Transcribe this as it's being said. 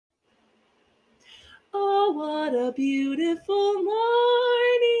What a beautiful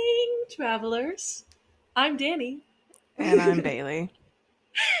morning, travelers. I'm Danny. And I'm Bailey.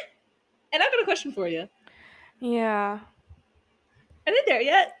 And I've got a question for you. Yeah. Are they there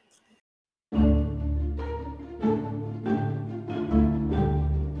yet?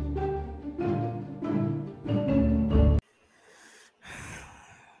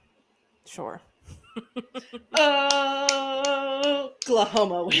 Sure.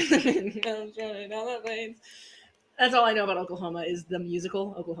 Oklahoma. That's all I know about Oklahoma is the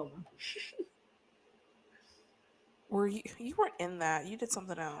musical Oklahoma. You weren't in that. You did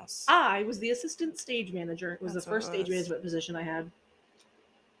something else. I was the assistant stage manager. It was That's the what first it stage was. management position I had.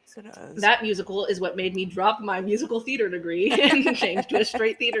 So it was. That musical is what made me drop my musical theater degree and change to a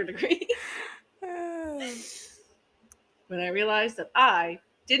straight theater degree. When I realized that I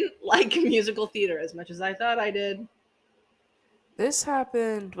didn't like musical theater as much as I thought I did. This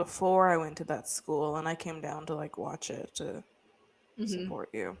happened before I went to that school, and I came down to watch it to support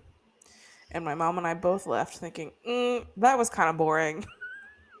you. And my mom and I both left thinking, that was kind of boring.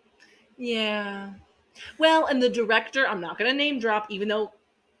 Yeah. Well, and the director, I'm not going to name drop, even though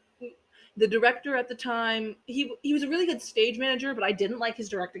the director at the time, he was a really good stage manager, but I didn't like his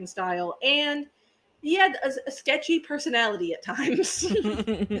directing style. And he had a sketchy personality at times.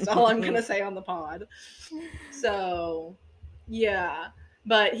 Is all I'm going to say on the pod. So, yeah.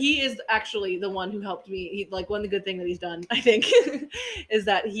 But he is actually the one who helped me. One of the good thing that he's done, I think, is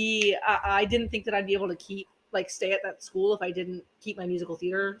that I didn't think that I'd be able to stay at that school if I didn't keep my musical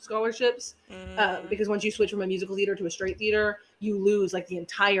theater scholarships. Because once you switch from a musical theater to a straight theater, you lose the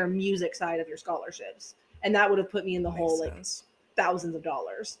entire music side of your scholarships, and that would have put me in the hole thousands of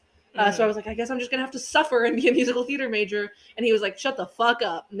dollars. So I was like, I guess I'm just gonna have to suffer and be a musical theater major. And he was like, shut the fuck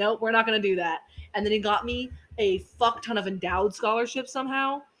up. Nope, we're not gonna do that. And then he got me a fuck ton of endowed scholarships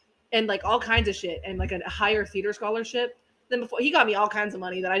somehow, and all kinds of shit, and a higher theater scholarship than before. He got me all kinds of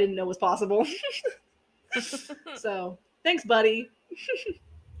money that I didn't know was possible. So thanks, buddy.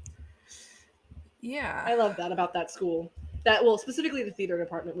 Yeah. I love that about that school. Specifically the theater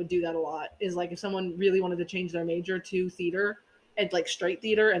department would do that a lot. Is if someone really wanted to change their major to theater and straight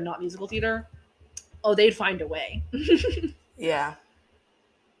theater and not musical theater, oh, they'd find a way. Yeah.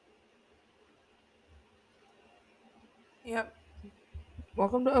 Yep.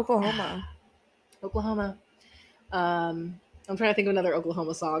 Welcome to Oklahoma. Oklahoma. I'm trying to think of another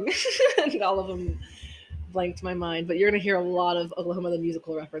Oklahoma song. And all of them blanked my mind, but you're going to hear a lot of Oklahoma the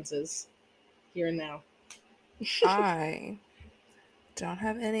musical references here and now. I don't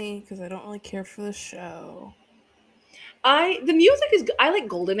have any because I don't really care for the show. The music is, I like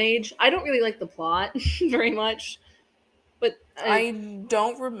Golden Age. I don't really like the plot very much, but I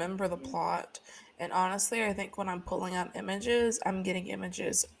don't remember the plot. And honestly, I think when I'm pulling up images, I'm getting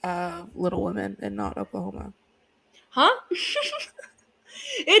images of Little Women and not Oklahoma. Huh?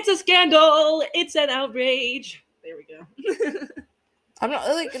 It's a scandal. It's an outrage. There we go. I'm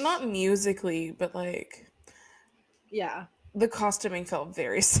not musically, but Yeah. the costuming felt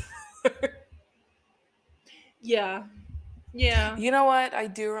very similar. Yeah. Yeah. You know what? I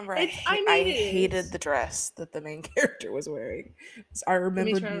do remember I hated is. the dress that the main character was wearing. I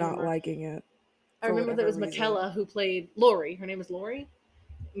remembered not liking it. I remember there was reason. McKella who played Lori. Her name is Lori.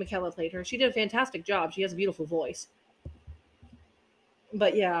 McKella played her. She did a fantastic job. She has a beautiful voice.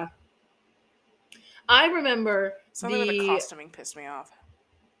 But yeah. I remember something about the costuming pissed me off.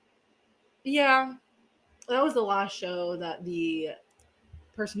 Yeah. That was the last show that the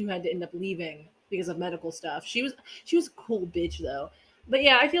person who had to end up leaving because of medical stuff. She was a cool bitch though. But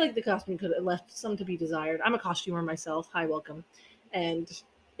yeah, I feel like the costume could have left some to be desired. I'm a costumer myself. Hi, welcome. And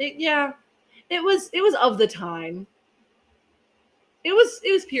it was of the time. It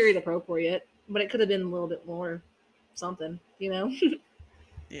was period appropriate, but it could have been a little bit more something,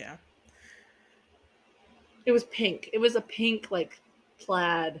 Yeah. It was pink. It was a pink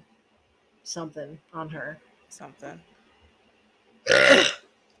plaid something on her. Something.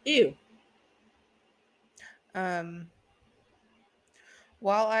 Ew.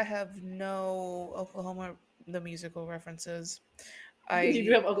 While I have no Oklahoma the musical references, You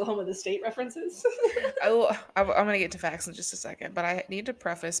do have Oklahoma the state references? I'm going to get to facts in just a second, but I need to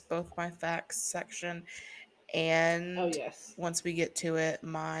preface both my facts section and once we get to it,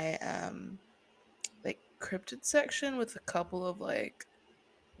 my cryptid section with a couple of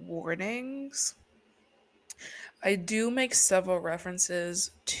warnings. I do make several references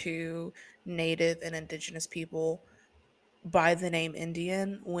to Native and Indigenous people by the name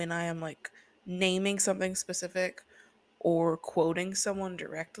Indian when I am naming something specific or quoting someone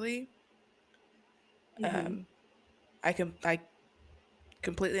directly. Mm-hmm. I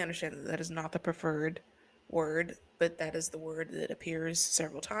completely understand that is not the preferred word, but that is the word that appears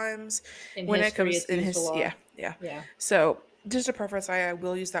several times In when it history, comes it's in used a his, yeah, lot. yeah. Yeah. So just a preference, I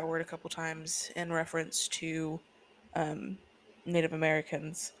will use that word a couple times in reference to um, Native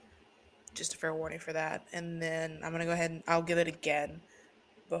Americans. Just a fair warning for that. And then I'm gonna go ahead and I'll give it again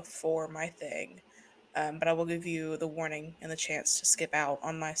before my thing. But I will give you the warning and the chance to skip out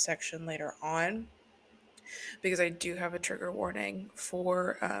on my section later on because I do have a trigger warning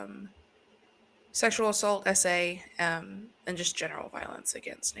for sexual assault, SA, and just general violence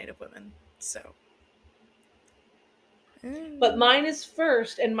against Native women. So, But mm, mine is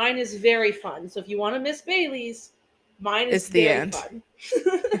first, and mine is very fun. So if you want to miss Bailey's, mine is it's the very end. fun.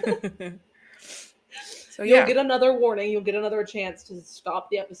 So, You'll yeah, get another warning. You'll get another chance to stop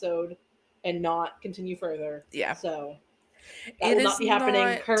the episode and not continue further. yeah. So that It will not is be happening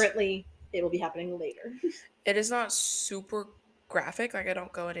not. currently. It will be happening later. It is not super graphic. Like I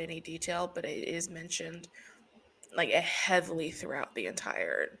don't go into any detail, but it is mentioned like heavily throughout the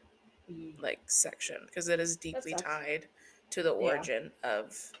entire like section because it is That deeply sucks. tied to the Yeah. origin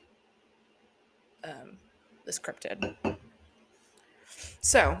of um, this cryptid.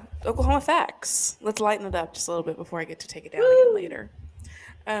 So, Oklahoma facts. Let's lighten it up just a little bit before I get to take it down again Woo! later.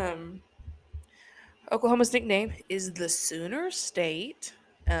 Um, Oklahoma's nickname is the Sooner State.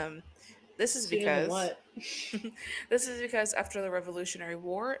 Um, this is Sooner than because what? this is because after the Revolutionary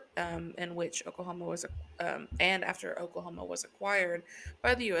War, in which Oklahoma was, and after Oklahoma was acquired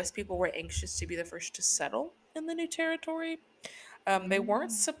by the U.S., people were anxious to be the first to settle in the new territory. They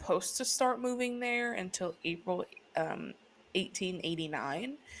weren't Mm. supposed to start moving there until April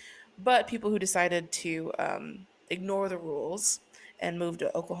 1889, but people who decided to ignore the rules and move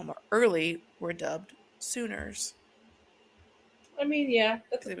to Oklahoma early were dubbed Sooners I mean, yeah,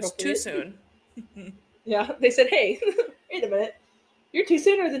 that's because it was too appropriate. soon. Yeah, they said, "Hey, wait a minute, you're too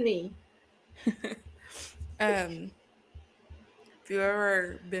sooner than me." um, if you've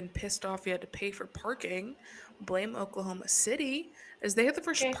ever been pissed off you had to pay for parking, blame Oklahoma City, as they had the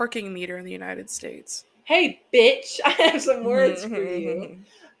first Okay. parking meter in the United States. Hey, bitch, I have some words for you.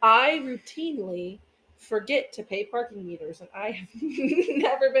 I routinely forget to pay parking meters, and I have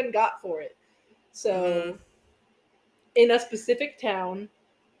never been got for it. Mhm. So, in a specific town,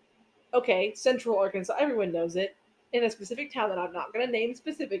 okay, Central Arkansas, everyone knows it. In a specific town that I'm not going to name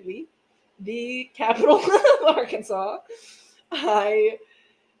specifically, the capital of Arkansas, I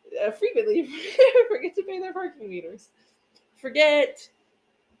frequently forget to pay their parking meters. Forget,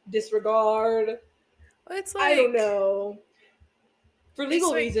 disregard, It's I don't like know. For it's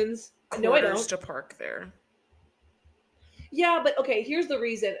legal like reasons, no, I quarters don't. to park there. Yeah, but okay, here's the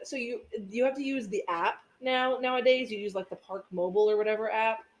reason. So you have to use the app nowadays. You use like the Park Mobile or whatever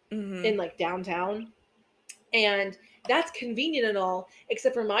app in Mhm. like downtown. And that's convenient and all,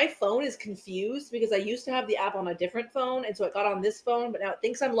 except for my phone is confused because I used to have the app on a different phone, and so it got on this phone, but now it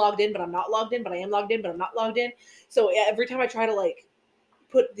thinks I'm logged in, but I'm not logged in, but I am logged in, but I'm not logged in. So every time I try to like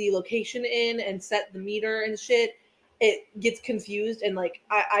put the location in and set the meter and shit, it gets confused. And like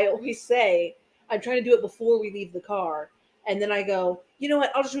I always say, I'm trying to do it before we leave the car. And then I go, you know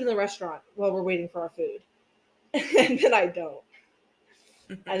what? I'll just do it in the restaurant while we're waiting for our food. And then I don't.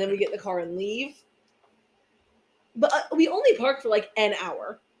 And then we get in the car and leave. But we only park for like an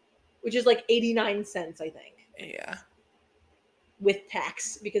hour, which is like 89 cents, I think, Yeah. with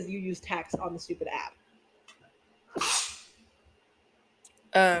tax because you use tax on the stupid app.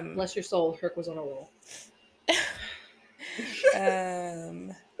 Um Bless your soul, Herc was on a roll.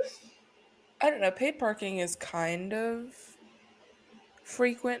 um I don't know, paid parking is kind of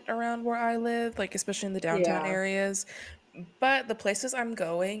frequent around where I live, like especially in the downtown Yeah, areas. But the places I'm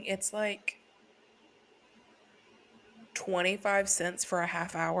going, it's like 25 cents for a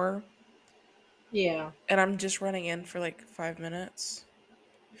half hour. yeah, And I'm just running in for like 5 minutes.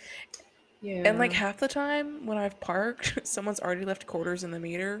 And like yeah. half the time when I've parked, someone's already left quarters in the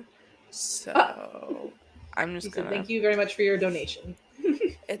meter. Ah, So I'm he just said, gonna. "Thank you very much for your donation."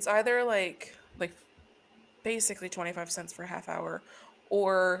 It's either like basically 25 cents for a half hour,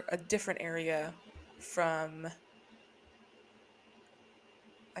 or a different area from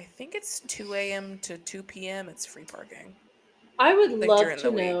I think it's 2 a.m. to 2 p.m. It's free parking, I would like love during to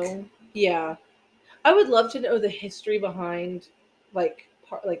the week. know. Yeah, I would love to know the history behind like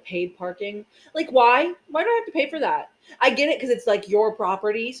paid parking. Like why? Why do I have to pay for that? I get it because it's like your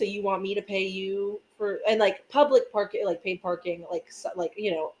property, so you want me to pay you for, and like public parking, like paid parking, like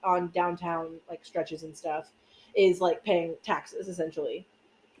on downtown like stretches and stuff, is like paying taxes essentially.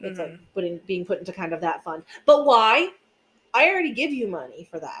 It's like Hmm. being put into kind of that fund. But why? I already give you money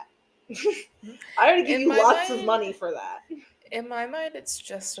for that. I already give In you my lots of mind, money for that. in my mind, it's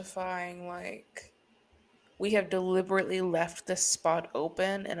justifying like. we have deliberately left this spot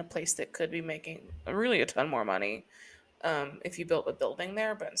open in a place that could be making really a ton more money if you built a building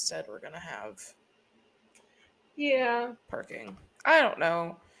there, but instead we're going to have Yeah. parking. I don't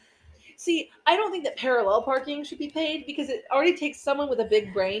know. See, I don't think that parallel parking should be paid because it already takes someone with a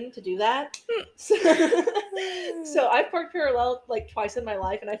big brain to do that. So, so I've parked parallel like twice in my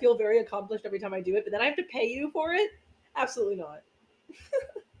life, and I feel very accomplished every time I do it. But then I have to pay you for it? Absolutely not.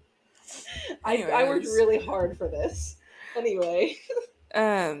 I worked Anyways, really hard for this. Anyway,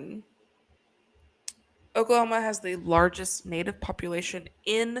 um, Oklahoma has the largest native population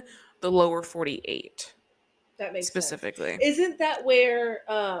in the lower 48, that makes sense. specifically. Isn't that where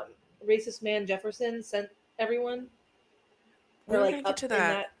racist man Jefferson sent everyone, We or were like going to get up to in that.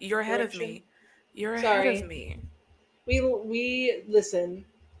 that You're ahead of direction? me. You're ahead of Sorry, me. we listen.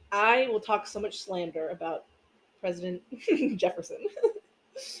 I will talk so much slander about President Jefferson.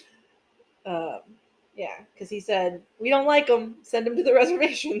 Um, yeah, because he said we don't like them. Send them to the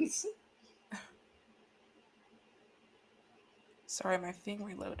reservations. Sorry, my thing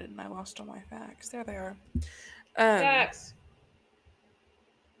reloaded and I lost all my facts. There they are. Um, Facts.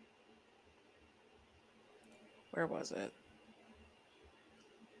 where was it?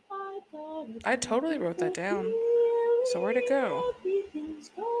 I totally wrote that down. So where'd it go? Everything's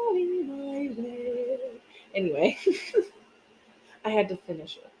going my way. Anyway, I had to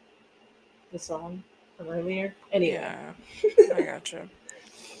finish it. The song from earlier. Anyway. Yeah, I gotcha.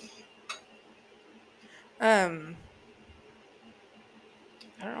 I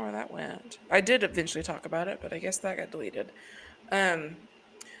don't know where that went. I did eventually talk about it, but I guess that got deleted. Um,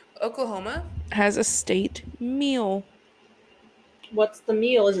 Oklahoma has a state meal. What's the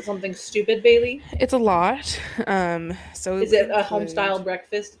meal? Is it something stupid, Bailey? It's a lot. So it Is would it a home style include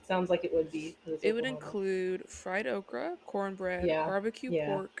breakfast? It sounds like it would be because it's it would Oklahoma. include fried okra, cornbread, Yeah. barbecue Yeah.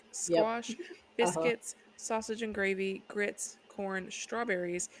 pork, Yep. squash, Uh huh. biscuits, sausage and gravy, grits, corn,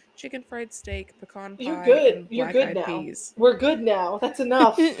 strawberries, chicken fried steak, pecan You're pie, good. and You're good black-eyed now. peas. We're good now. That's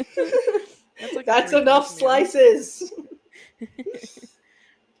enough. That's like a That's three-course enough meal. slices.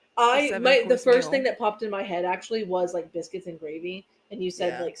 A The seven-course first thing meal. that popped in my head actually was like biscuits and gravy, and you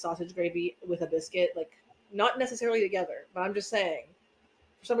said Yeah. like sausage gravy with a biscuit, like not necessarily together, but I'm just saying.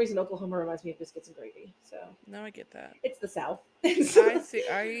 For some reason, Oklahoma reminds me of biscuits and gravy. So No, I get that. it's the South. I think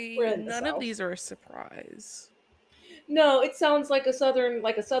We're I in the none of South. these are a surprise. No, it sounds like a southern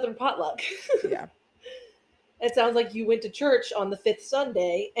potluck. Yeah. It sounds like you went to church on the fifth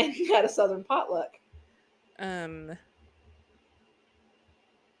Sunday and had a southern potluck. Um,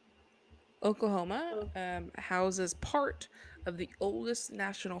 Oklahoma Oh, houses part of the oldest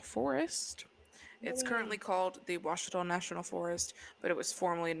national forest. no It's currently way. called the Washita National Forest, but it was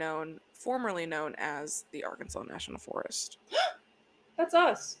formerly known as the Arkansas National Forest. That's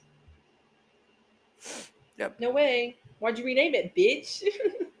us. Yep, No way. Why'd you rename it, bitch?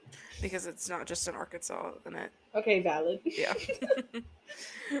 because it's not just in Arkansas in it. Okay, valid. Yeah.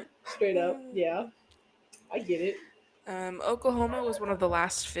 Straight up. Yeah. I get it. Oklahoma was one of the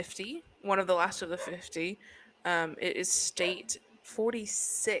last of the 50. It is state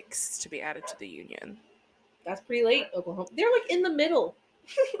 46 to be added to the Union. That's pretty late, Oklahoma. They're like in the middle.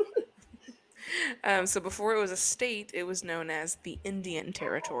 So before it was a state, it was known as the Indian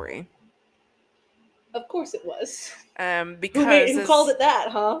Territory. Of course it was. Because Who called it that,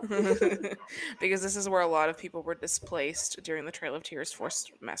 huh? because this is where a lot of people were displaced during the Trail of Tears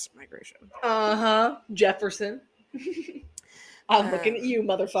forced mass migration. Uh-huh. Jefferson. I'm looking at Um, you,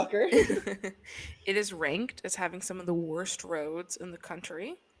 motherfucker. it is ranked as having some of the worst roads in the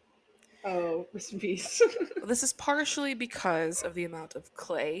country. Oh, rest in peace. This is partially because of the amount of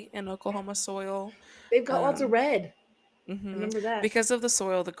clay in Oklahoma soil. They've got lots of Um, red. mhm. Remember that. Because of the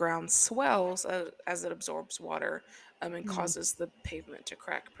soil, the ground swells as it absorbs water and Mhm. causes the pavement to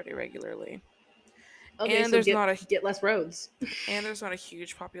crack pretty regularly. Okay, And so there's not a get less roads. and there's not a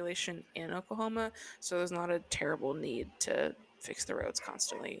huge population in Oklahoma, so there's not a terrible need to fix the roads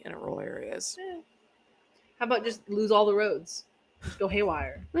constantly in rural areas. How about just lose all the roads? Just go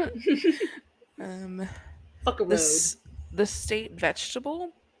haywire. Um, Fuck a road. the state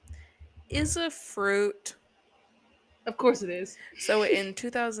vegetable is a fruit. Of course it is. So in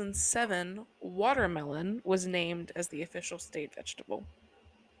 2007, watermelon was named as the official state vegetable.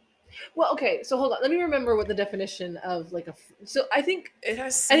 Well, okay, so hold on. Let me remember what the definition of like so It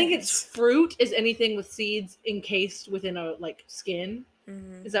has I think it's seeds. fruit is anything with seeds encased within a like skin.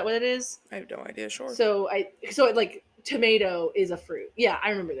 Mm-hmm. Is that what it is? I have no idea. Sure. So like tomato is a fruit. Yeah, I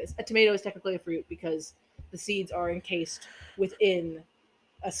remember this. A tomato is technically a fruit because the seeds are encased within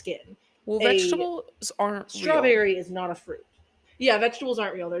a skin. Well, A vegetables aren't real. strawberry is not a fruit. Yeah, vegetables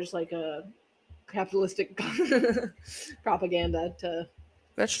aren't real. They're just like a capitalistic propaganda to sell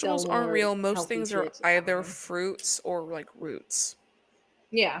Vegetables aren't more real. Most healthy things are shit. I don't either know. fruits or like roots.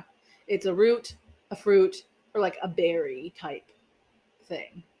 Yeah, it's a root, a fruit, or like a berry type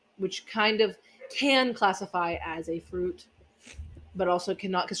thing, which kind of can classify as a fruit, but also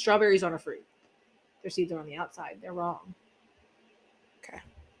cannot because strawberries aren't a fruit. Their seeds are on the outside. They're wrong. Okay.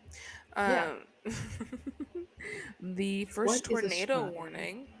 Yeah. Um, the first What is a tornado strawberry?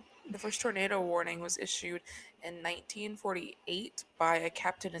 warning. The first tornado warning was issued in 1948 by a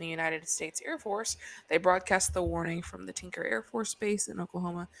captain in the United States Air Force. They broadcast the warning from the Tinker Air Force Base in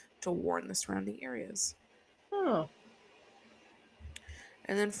Oklahoma to warn the surrounding areas. Oh.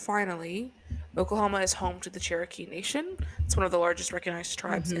 And then finally, Oklahoma is home to the Cherokee Nation. It's one of the largest recognized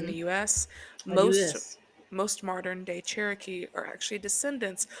tribes in Mm-hmm. the U.S. I knew Most this. most modern day Cherokee are actually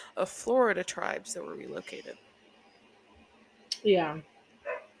descendants of Florida tribes that were relocated. Yeah.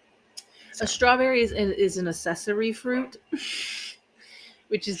 A So, strawberry is an accessory fruit,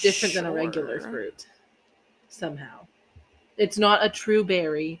 which is different than a regular sure. fruit somehow. It's not a true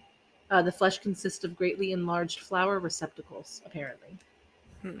berry. The flesh consists of greatly enlarged flower receptacles, apparently.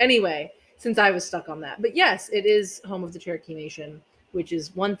 Hmm. Anyway, since I was stuck on that. But yes, it is home of the Cherokee Nation, which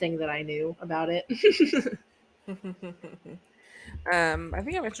is one thing that I knew about it. I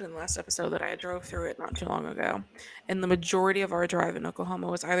think I mentioned in the last episode that I drove through it not too long ago, and the majority of our drive in Oklahoma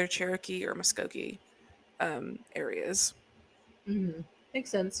was either Cherokee or Muskogee areas. Mhm. Makes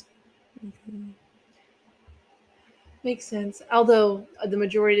sense. Mhm. Makes sense. Although the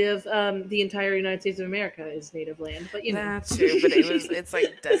majority of the entire United States of America is native land, but you know. That too, but it's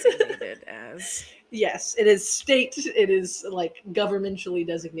like designated as Yes, it is state. It is like governmentally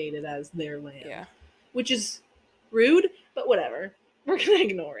designated as their land, yeah. which is rude, but whatever. We're gonna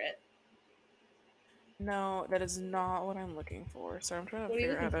ignore it. No, that is not what I'm looking for. So What are you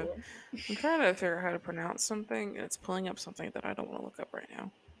looking for? I'm trying to figure out how to pronounce something, and it's pulling up something that I don't want to look up right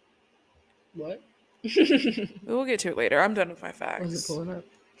now. What? But we'll get to it later. I'm done with my What is it facts. pulling up?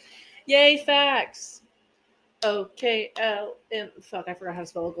 Yay, facts. OKLM. Fuck, I forgot how to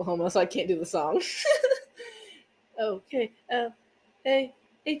spell Oklahoma, so I can't do the song. OKLAHOMA.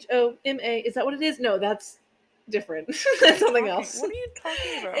 Is that what it is? No, that's different. What are That's you something talking? else. What are you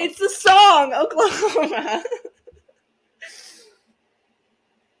talking about? It's the song, Oklahoma.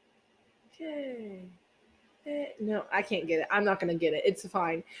 Okay. No, I can't get it. I'm not gonna get it. It's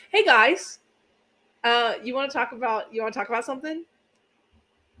fine. Hey guys, you want to talk about something?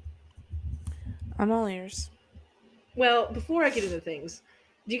 I'm all ears. Well, before I get into things,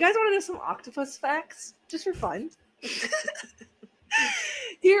 do you guys want to know some octopus facts, just for fun?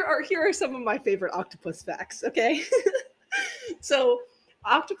 Here are some of my favorite octopus facts. Okay, so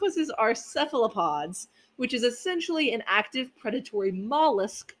octopuses are cephalopods, which is essentially an active predatory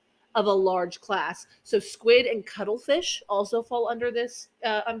mollusk of a large class. So squid and cuttlefish also fall under this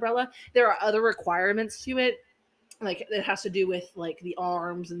umbrella. There are other requirements to it, like it has to do with like the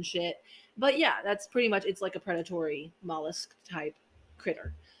arms and shit. But yeah, that's pretty much it's like a predatory mollusk type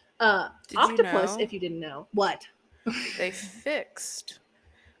critter. Did you Octopus, know if you didn't know, what? they fixed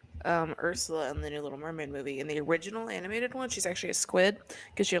Ursula in the new Little Mermaid movie? In the original animated one, she's actually a squid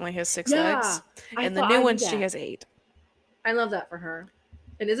because she only has 6 legs. Yeah, I In the thought new I one, knew she that. has 8. I love that for her.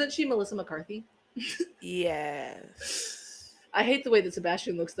 And isn't she Melissa McCarthy? Yes. I hate the way that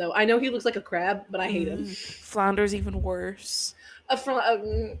Sebastian looks, though. I know he looks like a crab, but I hate him. Flounder's even worse. I've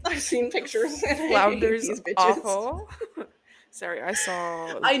seen pictures, and I hate Flounder's these bitches. awful. Sorry, I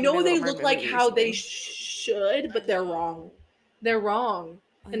saw I the new know Little they look Mermaid like movie how they recently. should, I but they're know. wrong. They're wrong.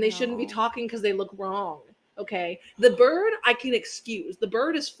 I And they shouldn't be know. talking because they look wrong. Okay? The bird, I can excuse. The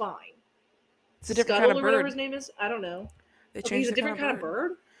bird is fine. It's a different kind Scuttle of or whatever bird. his name is? I don't know. They Okay, he's changed a the kind different of kind of bird.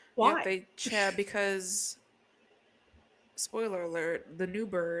 bird? Yep, Why? because spoiler alert, the new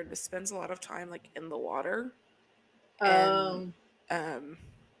bird spends a lot of time like in the water and Um, um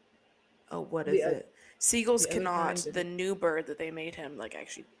oh what the is it? Seagulls the other kind cannot. The didn't. new bird that they made him like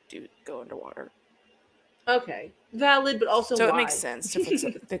actually do go underwater. Okay, valid, but also So it makes why? sense to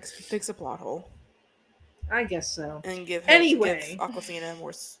fix a plot hole I guess so. and give Anyway, Aquafina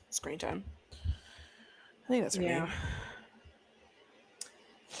more screen time. I think that's her yeah. name.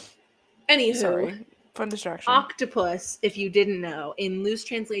 Anywho, Sorry, fun distraction. octopus, if you didn't know, in loose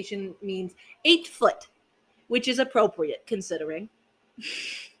translation means 8 foot, which is appropriate considering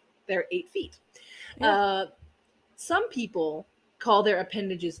they're 8 feet. Yeah. Uh, some people call their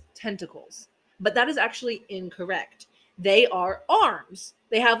appendages tentacles, but that is actually incorrect. They are arms.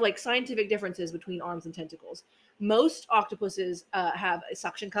 They have like scientific differences between arms and tentacles. Most octopuses have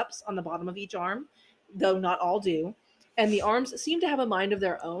suction cups on the bottom of each arm, though not all do. and the arms seem to have a mind of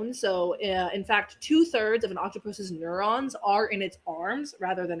their own. So, in fact, 2/3 of an octopus's neurons are in its arms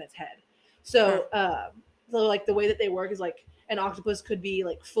rather than its head. Huh. So, like the way that they work is like an octopus could be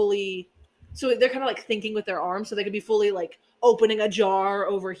like fully, so they're kind of like thinking with their arms, so they could be fully like opening a jar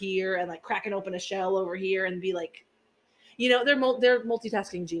over here and like cracking open a shell over here and be like, they're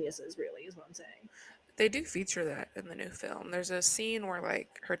multitasking geniuses, really, is what I'm saying. They do feature that in the new film. There's a scene where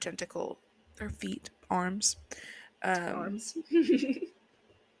like her feet, arms, um, Arms.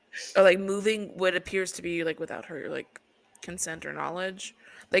 are like moving what appears to be like without her like consent or knowledge.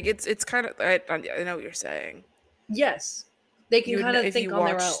 Like it's kind of I know what you're saying. Yes, they can You would kind of if you think on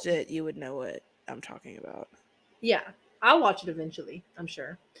their watched own. it, you would know what I'm talking about Yeah, I'll watch it eventually, I'm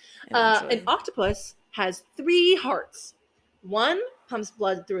sure. An eventually. octopus has 3 hearts. One pumps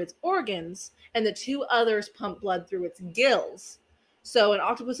blood through its organs, and the two others pump blood through its gills. So, an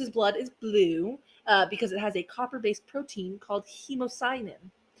octopus's blood is blue because it has a copper based protein called hemocyanin.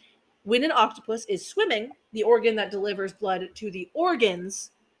 When an octopus is swimming, the organ that delivers blood to the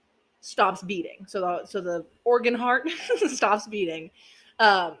organs stops beating. So the organ heart stops beating,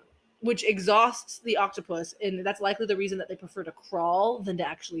 um, which exhausts the octopus, and that's likely the reason that they prefer to crawl than to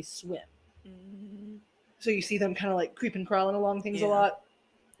actually swim. Mm, So you see them kind of like creeping, crawling along things a yeah. lot.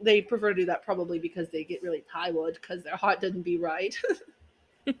 They prefer to do that probably because they get really tired because their heart doesn't be right.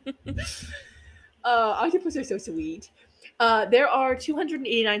 Octopus are so sweet. There are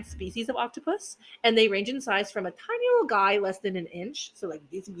 289 species of octopus, and they range in size from a tiny little guy less than an inch, so like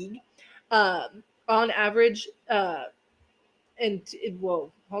this big, on average.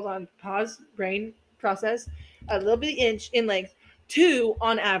 Whoa, hold on, pause, brain process. A little bit inch in length, to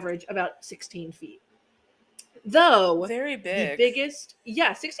on average about 16 feet. Though Very the big. biggest,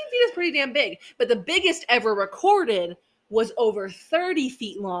 yeah, 16 feet is pretty damn big, but the biggest ever recorded was over 30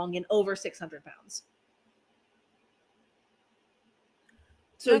 feet long and over 600 pounds.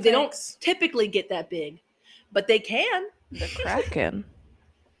 So No they don't thanks. typically get that big, but they can. The Kraken.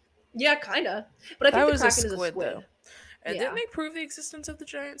 Yeah, kind of. But I That think the was a Kraken is a squid though. squid. And didn't Yeah, they prove the existence of the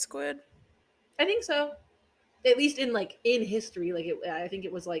giant squid? I think so. At least in history, I think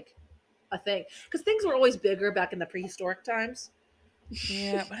it was like a thing because things were always bigger back in the prehistoric times.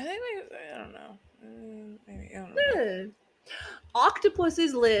 Yeah, but I think I don't know. Maybe I don't know. Eh.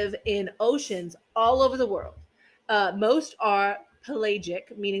 Octopuses live in oceans all over the world. Most are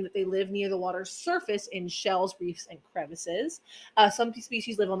pelagic, meaning that they live near the water's surface in shells, reefs, and crevices. Some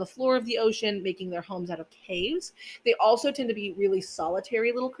species live on the floor of the ocean, making their homes out of caves. They also tend to be really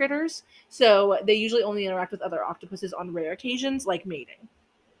solitary little critters, so they usually only interact with other octopuses on rare occasions, like mating.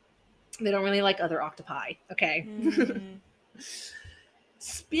 They don't really like other octopi, okay? Mm,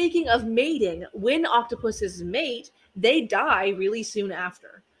 Speaking of mating, when octopuses mate, they die really soon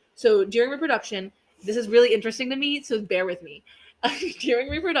after. So during reproduction, this is really interesting to me, so bear with me. During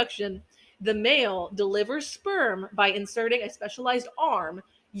reproduction, the male delivers sperm by inserting a specialized arm,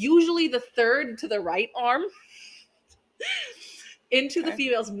 usually the third to the right arm, into the okay.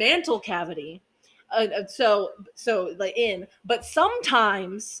 female's mantle cavity. So like but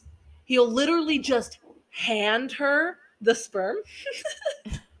sometimes he'll literally just hand her the sperm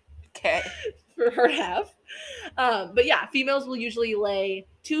Okay. for her to have. But yeah, females will usually lay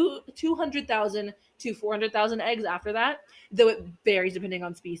 200,000 to 400,000 eggs after that, though it varies depending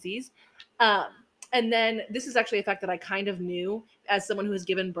on species. Um, and then this is actually a fact that I kind of knew as someone who has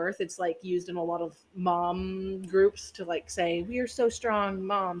given birth. It's like used in a lot of mom groups to like say, "We are so strong,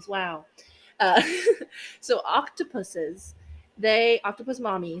 moms, wow." Uh, so octopus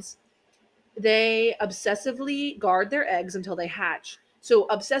mommies, they obsessively guard their eggs until they hatch. So,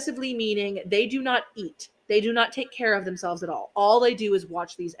 obsessively meaning they do not eat. They do not take care of themselves at all. All they do is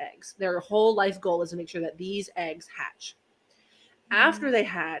watch these eggs. Their whole life goal is to make sure that these eggs hatch. Mm. After they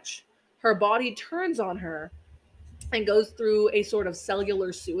hatch, her body turns on her and goes through a sort of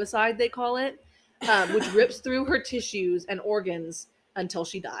cellular suicide, they call it, which rips through her tissues and organs until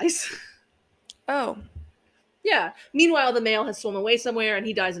she dies. Oh, Yeah. Meanwhile, the male has swum away somewhere and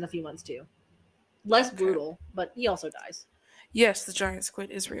he dies in a few months too. Less okay. brutal, but he also dies. Yes, the giant squid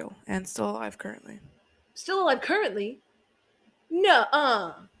is real and still alive currently. Still alive currently? No,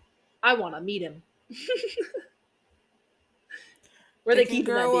 I want to meet him. Where They they can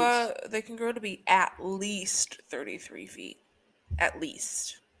keeping that grow beast? they can grow to be at least 33 feet. At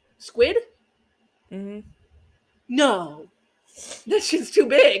least. Squid? Hmm. No, that shit's too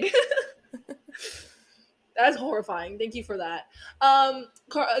big. That's horrifying. Thank you for that.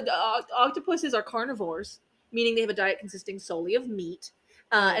 Octopuses are carnivores, meaning they have a diet consisting solely of meat.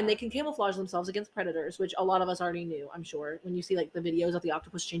 And Yeah. they can camouflage themselves against predators, which a lot of us already knew, I'm sure. When you see like the videos of the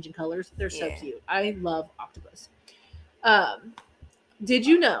octopus changing colors, they're so Yeah. cute. I love octopus. Um, did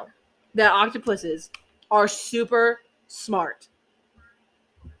you know that octopuses are super smart?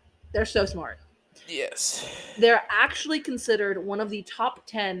 They're so smart. Yes. They're actually considered one of the top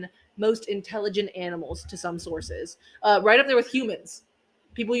 10 most intelligent animals to some sources, right up there with humans.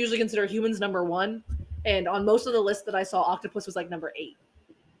 People usually consider humans number one, and on most of the lists that I saw, octopus was like number eight,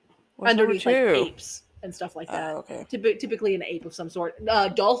 What's number underneath like two? apes and stuff like Oh, that. okay. Typically an ape of some sort.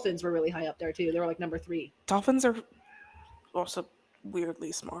 Dolphins were really high up there too. They were like number three. Dolphins are also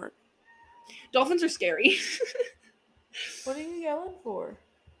weirdly smart. Dolphins are scary. What are you yelling for?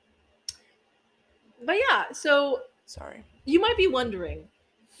 But yeah, so Sorry. you might be wondering,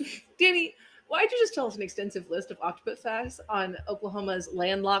 Danny, why'd you just tell us an extensive list of octopus facts on Oklahoma's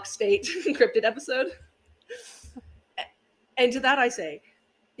landlocked state cryptid episode? And to that I say,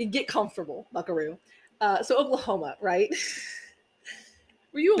 get comfortable, buckaroo. So Oklahoma, right?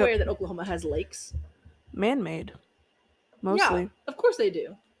 Were you Yep. aware that Oklahoma has lakes? Man-made, Yeah, mostly. of course they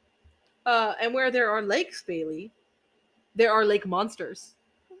do. And where there are lakes, Bailey, there are lake monsters.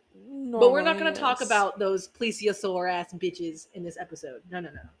 But we're not Normally, going to talk yes. about ththose plesiosaur ass bitches in this episode. No, no,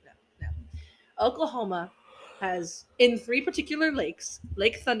 no, no, no. Oklahoma has, in three particular lakes,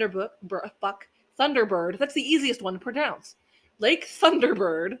 Lake Thunderbird, that's the easiest one to pronounce, Lake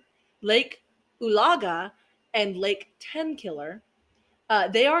Thunderbird, Lake Ulaga, and Lake Tenkiller.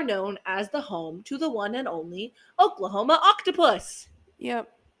 They are known as the home to the one and only Oklahoma octopus. Yep.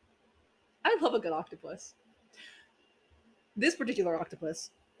 I love a good octopus. This particular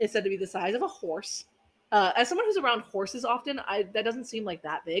octopus is said to be the size of a horse. As someone who's around horses often, that doesn't seem like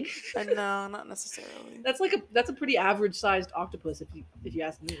that big. No, not necessarily. That's a pretty average sized octopus if you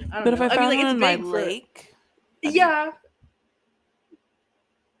ask me. I don't But know. if I I mean, found like one it's in my big for lake, I'd be- yeah.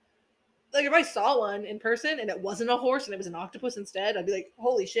 Like if I saw one in person and it wasn't a horse and it was an octopus instead, I'd be like,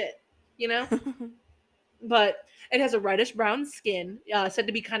 holy shit, you know. But it has a reddish brown skin, said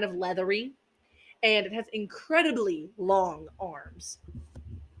to be kind of leathery, and it has incredibly long arms.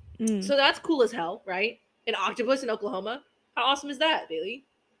 Mm, So that's cool as hell, right? An octopus in Oklahoma. How awesome is that, Bailey?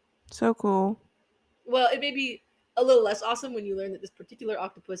 so cool. Well, it may be a little less awesome when you learn that this particular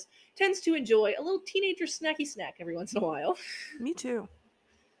octopus tends to enjoy a little teenager snacky snack every once in a while. Me too.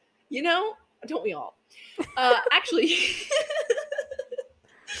 You know, don't we all? Actually,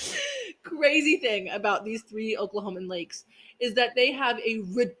 crazy thing about these three Oklahoman lakes is that they have a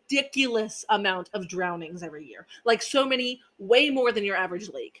ridiculous amount of drownings every year. Like so many, way more than your average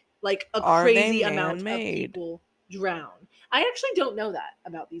lake. Like a Are they crazy amount of man-made? people drown. I actually don't know that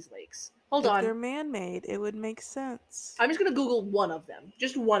about these lakes. Hold If on. they're man-made, it would make sense. I'm just gonna Google one of them.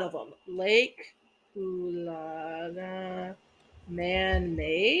 Just one of them. Lake Ulaga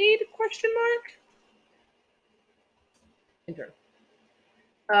man-made? Question mark.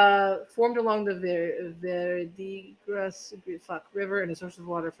 Enter. Formed along the Verdigris River and a source of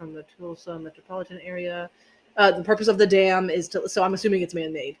water from the Tulsa metropolitan area. The purpose of the dam is to. So I'm assuming it's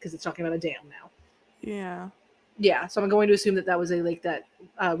man-made because it's talking about a dam now. Yeah. Yeah, so I'm going to assume that that was a lake that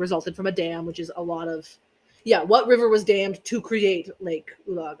resulted from a dam, which is a lot of. Yeah, what river was dammed to create Lake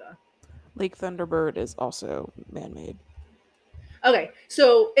Ulaga? Lake Thunderbird is also man-made. Okay,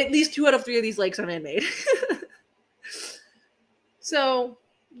 so at least 2 out of 3 of these lakes are man-made. So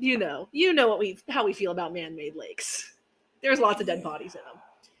you know how we feel about man-made lakes. There's lots of dead bodies in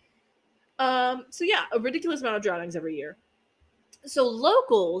them. So yeah, a ridiculous amount of drownings every year. So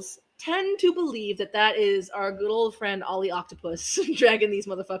locals tend to believe that that is our good old friend Ollie Octopus dragging these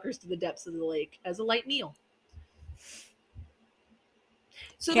motherfuckers to the depths of the lake as a light meal.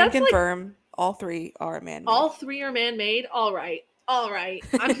 So Can that's like confirm all three are man-made. all 3 are man-made. All right.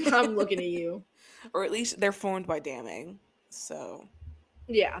 I'm looking at you. Or at least they're formed by damming. So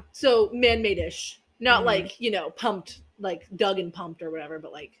Yeah. So man-made-ish. Not Mhm. like, pumped, like dug and pumped or whatever,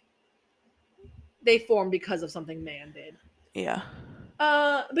 but like they form because of something man did. yeah.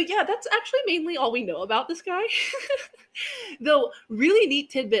 But yeah, that's actually mainly all we know about this guy. Though, really neat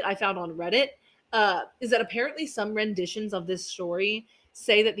tidbit I found on Reddit is that apparently some renditions of this story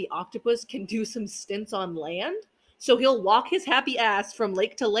say that the octopus can do some stints on land. So he'll walk his happy ass from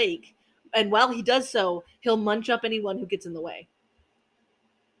lake to lake, and while he does so, he'll munch up anyone who gets in the way.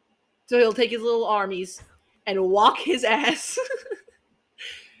 So he'll take his little armies and walk his ass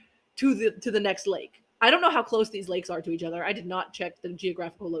to the next lake. I don't know how close these lakes are to each other. I did not check the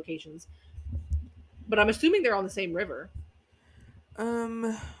geographical locations, but I'm assuming they're on the same river.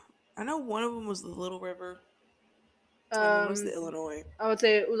 I know one of them was the Little River, and one was the Illinois. I would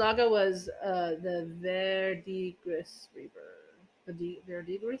say Ulaga was the Verdigris River. The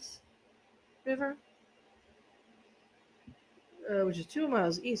Verdigris River, which is 2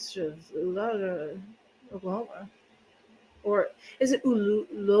 miles east of Ulaga, Oklahoma. Or is it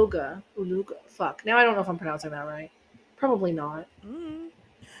uluga? Uluga. Fuck. Now I don't know if I'm pronouncing that right. Probably not. Mm.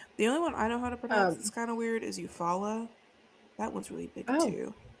 The only one I know how to pronounce that's Um. kind of weird is Eufaula. That one's really big Oh,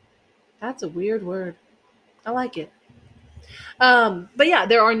 too. that's a weird word. I like it. But yeah,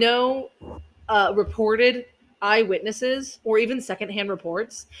 there are no reported eyewitnesses or even secondhand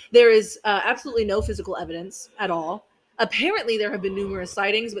reports. There is absolutely no physical evidence at all. Apparently, there have been numerous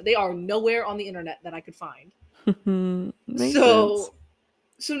sightings, but they are nowhere on the internet that I could find. Makes sense. So,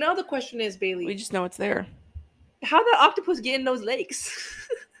 so now the question is, We Bailey, just know it's there. how did octopus get in those lakes?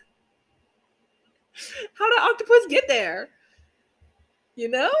 How did octopus get there? You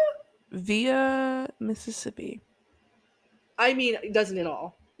know? Via Mississippi. I mean, doesn't it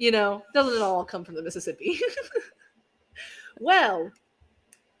all? You know, doesn't it all come from the Mississippi? Well,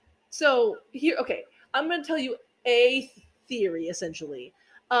 so here, okay, I'm going to tell you a theory essentially.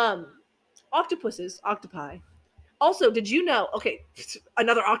 Um, octopuses, octopi. Also, did you know? Okay,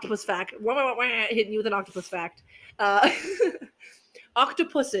 another octopus fact. Hitting you with an octopus fact. Uh,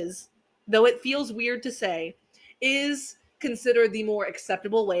 octopuses, though it feels weird to say, is considered the more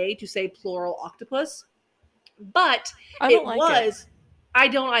acceptable way to say plural octopus. But I don't it like it. was, I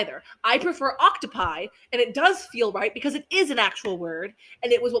don't either. I prefer octopi, and it does feel right because it is an actual word,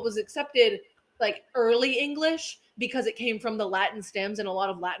 and it was what was accepted like early English because it came from the Latin stems, and a lot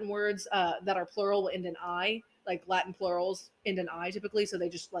of Latin words that are plural will end in I, like Latin plurals end in I typically, so they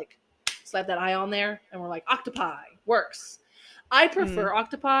just like slap that I on there, and we're like octopi works. I Mm. prefer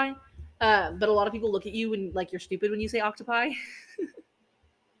octopi, but a lot of people look at you and like you're stupid when you say octopi.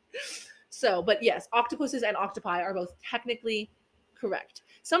 So, but yes, octopuses and octopi are both technically correct.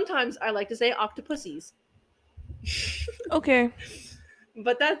 Sometimes I like to say octopussies, Okay.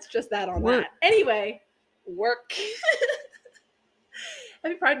 but that's just that on Work. that. Anyway, work.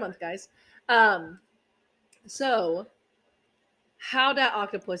 Happy Pride Month, guys. Um, so how did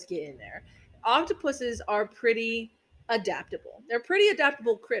octopus get in there? Octopuses are pretty adaptable. They're pretty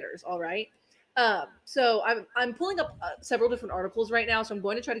adaptable critters, all right. So I'm pulling up several different articles right now, so I'm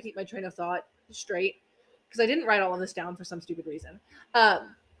going to try to keep my train of thought straight because I didn't write all of this down for some stupid reason.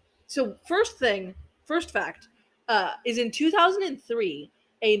 Um, so first fact is in 2003,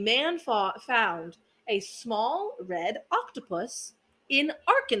 a man found a small red octopus in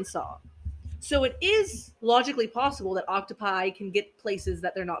Arkansas. So it is logically possible that octopi can get places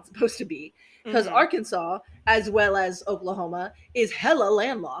that they're not supposed to be. Because Mm-hmm. Arkansas, as well as Oklahoma, is hella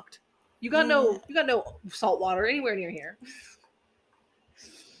landlocked. Yeah. You got no salt water anywhere near here.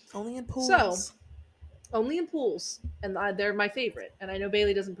 Only in So pools. only in pools, and they're my favorite. And I know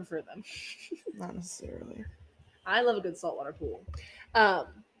Bailey doesn't prefer them. Not necessarily. I love a good saltwater pool. Um,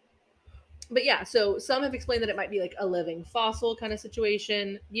 but yeah, so some have explained that it might be like a living fossil kind of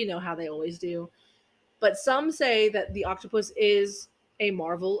situation. You know how they always do. But some say that the octopus is a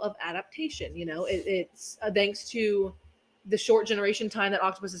marvel of adaptation. You know, it's thanks to the short generation time that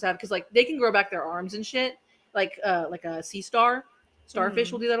octopuses have, because like they can grow back their arms and shit, like a sea starfish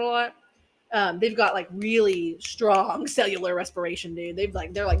will Mm-hmm. do that a lot. They've got like really strong cellular respiration, dude.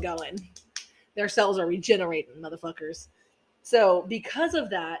 They're like going. Their cells are regenerating, motherfuckers. So because of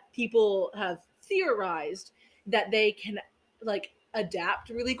that, people have theorized that they can like adapt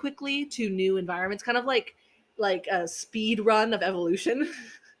really quickly to new environments, kind of like a speed run of evolution.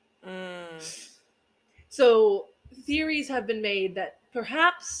 Mm. So theories have been made that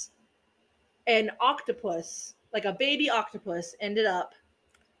perhaps an octopus, like a baby octopus, ended up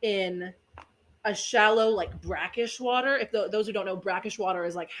in a shallow, like brackish water. If those who don't know, brackish water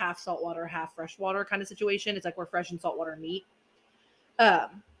is like half saltwater, half freshwater kind of situation. It's like where fresh and saltwater meet.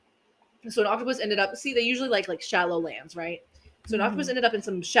 Um, So an octopus ended up, see, they usually like shallow lands, right? So an octopus Mm-hmm. ended up in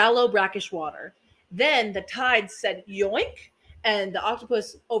some shallow brackish water. Then the tides said yoink, and the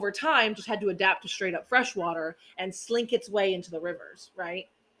octopus over time just had to adapt to straight up fresh water and slink its way into the rivers, right?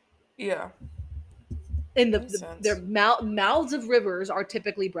 Yeah. And Makes their sense. mouths of rivers are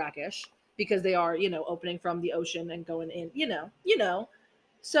typically brackish because they are, you know, opening from the ocean and going in, you know.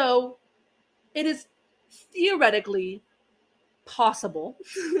 So it is theoretically possible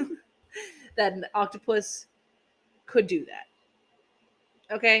that an octopus could do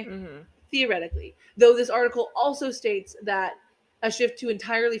that. Okay? Mm-hmm. Theoretically. Though this article also states that a shift to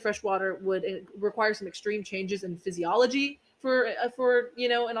entirely fresh water would require some extreme changes in physiology for you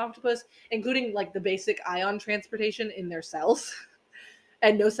know an octopus, including like the basic ion transportation in their cells.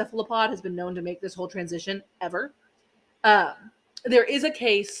 And no cephalopod has been known to make this whole transition ever. Um, there is a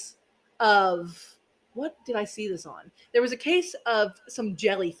case of what did I see this on? There was a case of some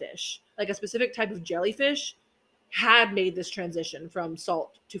jellyfish, like a specific type of jellyfish, had made this transition from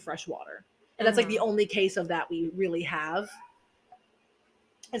salt to fresh water. And that's like the Mm-hmm. only case of that we really have.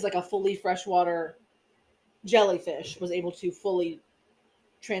 Is like a fully freshwater jellyfish was able to fully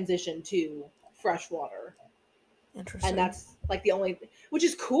transition to freshwater. And Interesting. that's like the only, which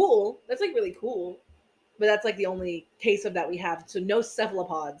is cool. That's like really cool. But that's like the only case of that we have. So no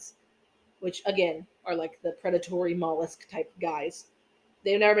cephalopods, which again are like the predatory mollusk type guys.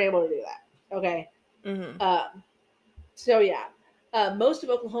 They've never been able to do that. Okay. Mm-hmm. Um, so yeah, most of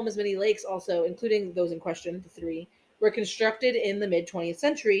Oklahoma's many lakes, also including those in question, the three, were constructed in the mid 20th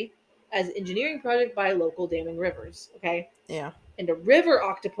century as engineering project by local damming rivers. Okay, Yeah. and a river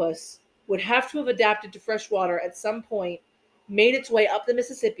octopus would have to have adapted to freshwater at some point, made its way up the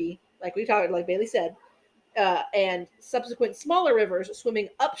Mississippi, like we talked, like Bailey said, and subsequent smaller rivers swimming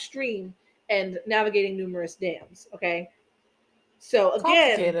upstream and navigating numerous dams. Okay, so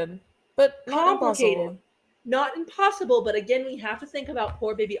again, Complicated, but not complicated, impossible. not impossible, but again, we have to think about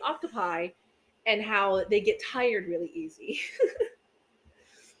poor baby octopi and how they get tired really easy.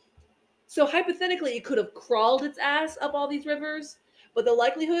 So hypothetically, it could have crawled its ass up all these rivers, but the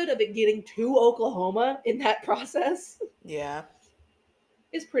likelihood of it getting to Oklahoma in that process Yeah.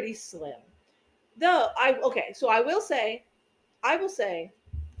 is pretty slim. Though I okay, so I will say,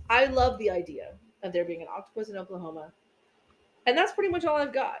 I love the idea of there being an octopus in Oklahoma, and that's pretty much all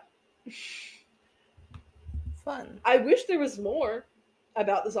I've got. Fun. I wish there was more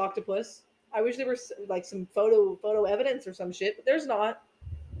about this octopus. I wish there was like some photo evidence or some shit, but there's not.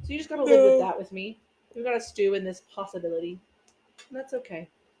 So you just gotta live with No. that with me. We gotta stew in this possibility. And that's okay.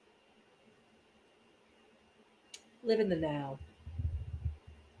 Live in the now.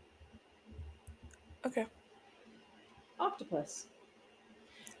 Okay. Octopus.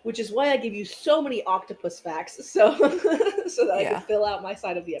 Which is why I give you so many octopus facts, so so that I could Yeah. fill out my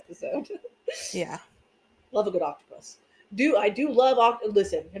side of the episode. Yeah. Love a good octopus. I do love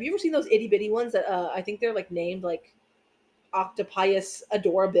listen, have you ever seen those itty bitty ones that I think they're like named like Octopius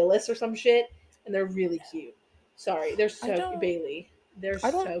adorabilis or some shit, and they're really cute. Sorry, they're I so don't. Bailey. They're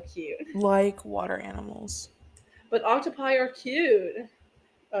I don't so cute. like water animals. But octopi are cute. They're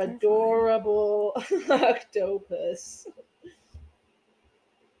fine. Adorable octopus.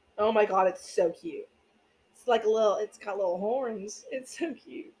 Oh my god, it's so cute. It's like a little. It's got little horns. It's so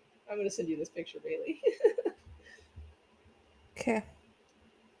cute. I'm gonna send you this picture, Bailey. Okay.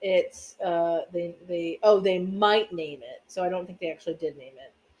 It's they might name it, so I don't think they actually did name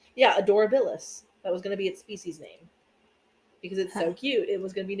it. Yeah, Adorabilis. That was gonna be its species name because it's Huh. so cute. It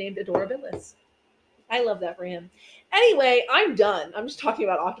was gonna be named Adorabilis. I love that for him. Anyway, I'm done. I'm just talking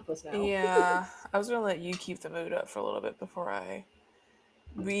about octopus now. Yeah. I was gonna let you keep the mood up for a little bit before I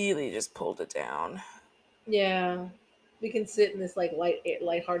really just pulled it down. Yeah, we can sit in this like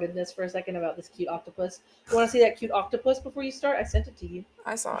lightheartedness for a second about this cute octopus. You want to see that cute octopus before you start? I sent it to you.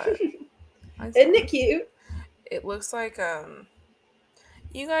 I saw it. I Isn't saw it it. cute? It looks like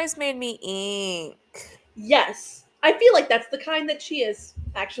you guys made me ink. Yes, I feel like that's the kind that she is.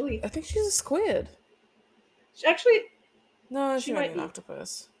 Actually, I think she's a squid. actually, No, she she might might be an be.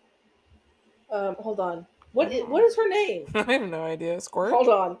 octopus. Hold on. I don't What know. is her name? I have no idea. Squirt? Hold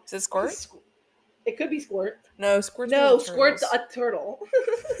on. Is it Squirt? It could be Squirt. No, Squirt's one of No, the Squirt's turtles. a turtle.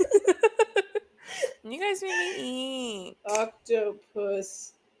 You guys made me ink.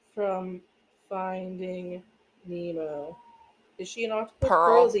 Octopus from Finding Nemo. Is she an octopus?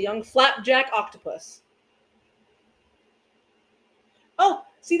 Pearl is Pearl. a young flapjack octopus. Oh,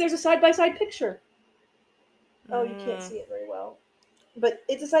 see, there's a side by side picture. Oh, you can't Mm, see it very well, but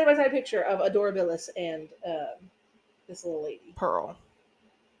it's a side by side picture of Adorabilis and this little lady. Pearl.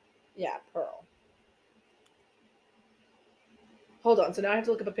 Yeah, Pearl. Hold on. So now I have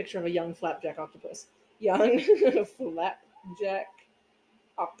to look up a picture of a young flapjack octopus. Young flapjack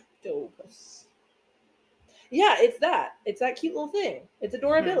octopus. Yeah, it's that. It's that cute little thing. It's Hmm.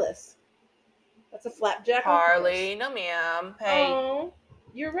 Adorabilis. That's a flapjack octopus. Harley, no ma'am. Hey. Oh,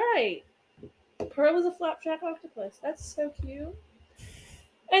 you're right. Pearl is a flapjack octopus. That's so cute.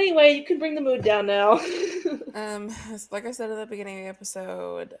 Anyway, you can bring the mood down now. Like I said at the beginning of the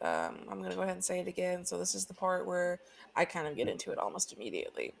episode, I'm gonna go ahead and say it again. So this is the part where I kind of get into it almost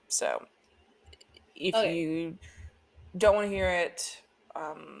immediately. So if Okay. you don't want to hear it,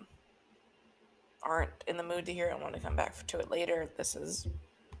 um, aren't in the mood to hear it and want to come back to it later, this is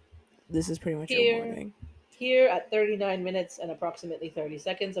pretty much your Here, warning. here at 39 minutes and approximately 30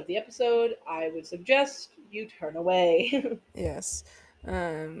 seconds of the episode, I would suggest you turn away. Yes.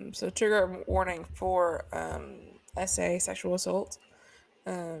 So trigger warning for SA sexual assault.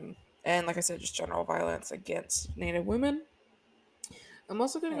 And like I said, just general violence against Native women. I'm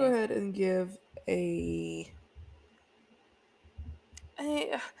also going to go Nice. ahead and give a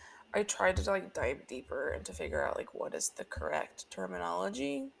I tried to like dive deeper and to figure out like what is the correct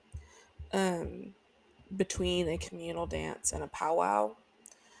terminology um between a communal dance and a powwow.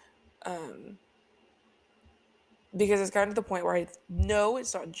 Um because it's gotten to the point where I know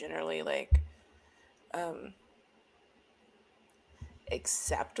it's not generally like um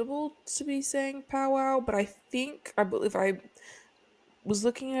acceptable to be saying powwow, but I believe I was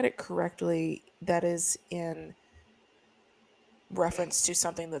looking at it correctly, that is in reference to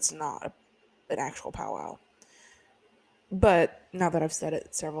something that's not an actual powwow. But now that I've said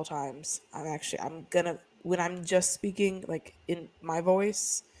it several times, I'm gonna, when I'm just speaking like in my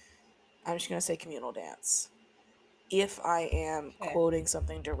voice, I'm just gonna say communal dance. If I am Okay. quoting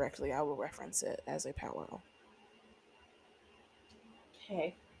something directly, I will reference it as a powwow.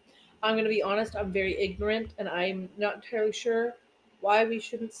 Okay. I'm going to be honest, I'm very ignorant and I'm not entirely sure why we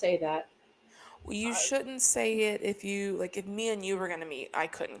shouldn't say that. Well, you Uh, shouldn't say it if you like if me and you were gonna meet, I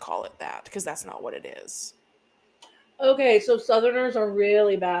couldn't call it that because that's not what it is. okay, so Southerners are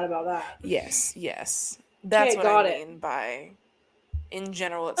really bad about that. Yes, yes. That's Okay, what I got it. mean by in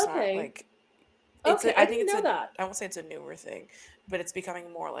general it's not Okay. like Okay, I I think didn't it's know a that. I won't say it's a newer thing, but it's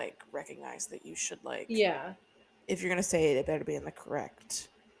becoming more like recognized that you should like Yeah. if you're gonna say it, it better be in the correct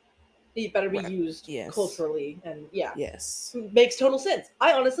It better be rep. used Yes. culturally and yeah. Yes. Makes total sense.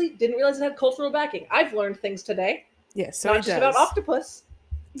 I honestly didn't realize it had cultural backing. I've learned things today, Yes, so not it just about does. octopus.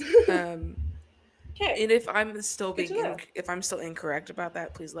 Um Okay, and if I'm still good to know. if I'm still incorrect about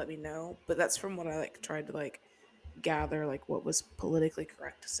that, please let me know. But that's from what I like tried to like gather like what was politically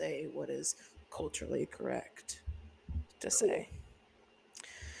correct to say, what is culturally correct to Cool. say.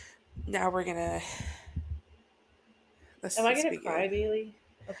 Now we're gonna Am I let's gonna cry, begin. Bailey?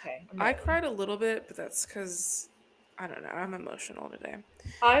 Okay, I'm I ready. cried a little bit, but that's because I don't know. I'm emotional today.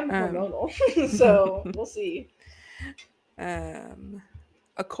 I'm Um, hormonal, so we'll see. um,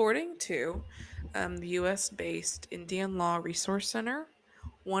 according to the U.S.-based Indian Law Resource Center,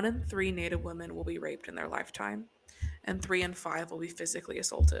 1 in 3 Native women will be raped in their lifetime, and 3 in 5 will be physically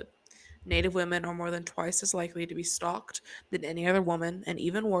assaulted. Native women are more than twice as likely to be stalked than any other woman, and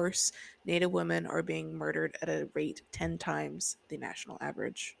even worse, Native women are being murdered at a rate 10 times the national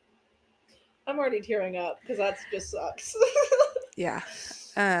average. I'm already tearing up because that just sucks. Yeah.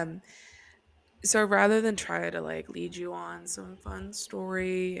 Um, so rather than try to like lead you on some fun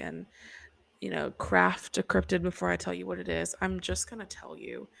story and craft a cryptid before I tell you what it is, I'm just gonna tell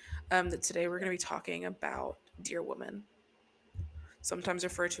you that today we're gonna be talking about Dear Woman, sometimes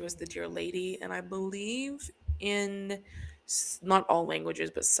referred to as the Dear Lady, and I believe in not all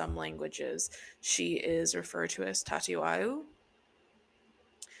languages but some languages she is referred to as Tatiwau.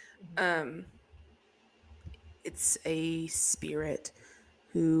 Um, it's a spirit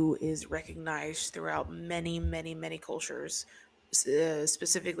who is recognized throughout many, many, many cultures,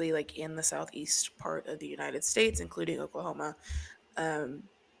 specifically like in the southeast part of the United States, including Oklahoma, um,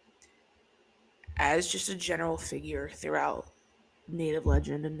 as just a general figure throughout Native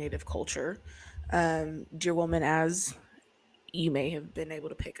legend and Native culture. Deer Woman, as you may have been able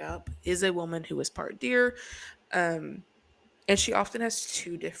to pick up, is a woman who is part deer, um, and she often has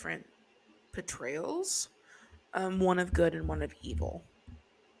two different portrayals, one of good and one of evil.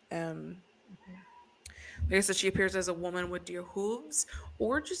 Um, like I said, she appears as a woman with deer hooves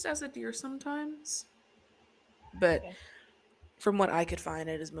or just as a deer sometimes. But Okay. from what I could find,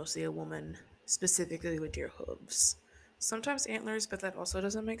 it is mostly a woman specifically with deer hooves. Sometimes antlers, but that also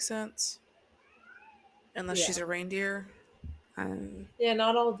doesn't make sense unless she's Yeah. a reindeer. Um, Yeah,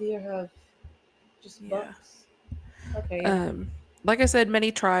 not all deer have just yeah. bucks. Okay, yeah. Um, like I said,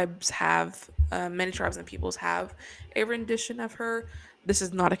 many tribes and peoples have a rendition of her. This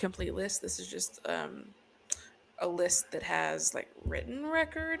is not a complete list. This is just a list that has like written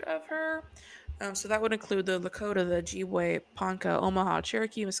record of her. So that would include the Lakota, the Ojibwe, Ponca, Omaha,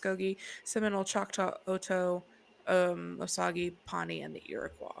 Cherokee, Muskogee, Seminole, Choctaw, Oto, Osage, Pawnee, and the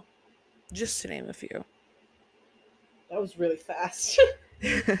Iroquois, just to name a few. That was really fast.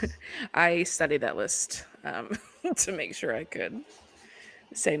 I studied that list to make sure I could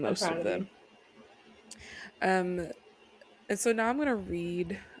say I'm most proud of of you. them. Um, And so now I'm going to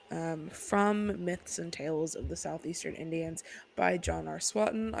read from Myths and Tales of the Southeastern Indians by John R.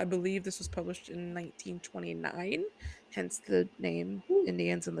 Swatton. I believe this was published in 1929, hence the name Whew.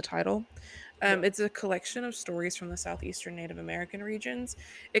 Indians in the title. Yeah. It's a collection of stories from the southeastern Native American regions.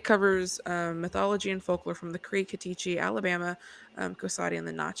 It covers mythology and folklore from the Creek, Katichi, Alabama, Cosati, and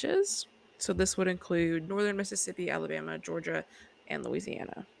the Natchez. So this would include northern Mississippi, Alabama, Georgia, and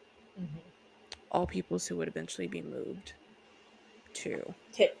Louisiana. Hmm. All peoples who would eventually be moved to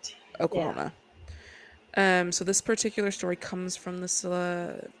Tipped. Yeah. Oklahoma. So this particular story comes from the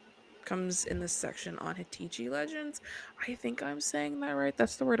comes in this section on Hitichi legends. I think I'm saying that right.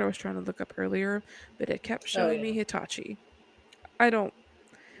 That's the word I was trying to look up earlier, but it kept Oh showing yeah. me Hitachi. I don't.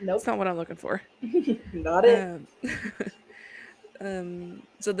 It's Nope. not what I'm looking for. Not it. Um,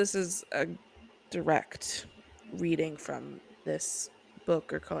 so this is a direct reading from this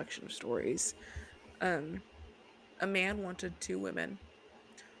book or collection of stories. Um, a man wanted two women,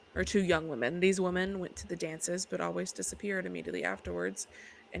 or two young women. These women went to the dances, but always disappeared immediately afterwards,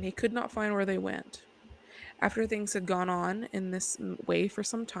 and he could not find where they went. After things had gone on in this way for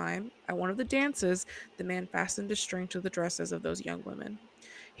some time, at one of the dances, the man fastened a string to the dresses of those young women.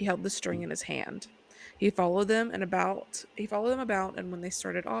 He held the string in his hand. He followed them about, and when they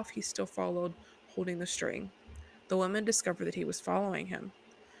started off, he still followed, holding the string. The women discovered that he was following him.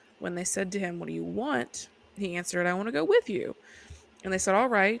 When they said to him, "What do you want?" he answered, "I want to go with you." And they said, "All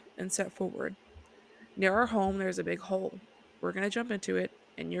right," and set forward. Near our home, there's a big hole. We're going to jump into it,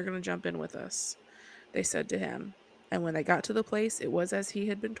 and you're going to jump in with us, they said to him. And when they got to the place, it was as he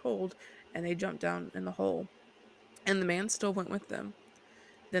had been told, and they jumped down in the hole. And the man still went with them.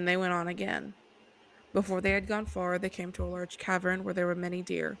 Then they went on again. Before they had gone far, they came to a large cavern where there were many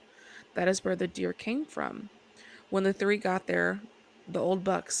deer. That is where the deer came from. When the three got there, the old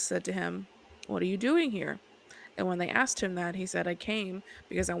bucks said to him, "What are you doing here?" And when they asked him that, he said, "I came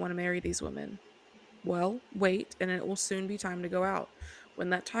because I want to marry these women." "Well, wait, and it will soon be time to go out. When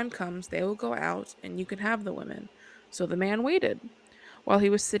that time comes, they will go out, and you can have the women." So the man waited. While he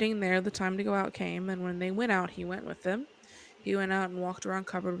was sitting there, the time to go out came, and when they went out, he went with them. He went out and walked around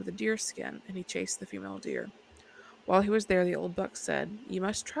covered with a deer skin, and he chased the female deer. While he was there, the old buck said, "You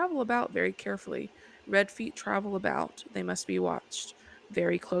must travel about very carefully. Red feet travel about. They must be watched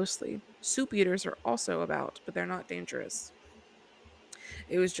very closely. Soup eaters are also about, but they're not dangerous."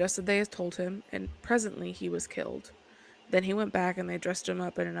 It was just as they had told him, and presently he was killed. Then he went back and they dressed him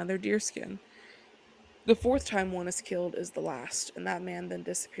up in another deerskin. The fourth time one is killed is the last, and that man then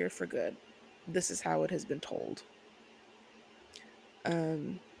disappeared for good. This is how it has been told.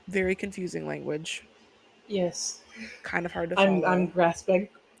 Very confusing language, Yes. kind of hard to I'm follow. grasping.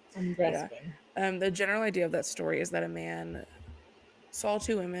 I'm Yeah. grasping. The general idea of that story is that a man saw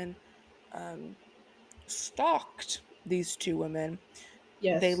two women, um, stalked these two women.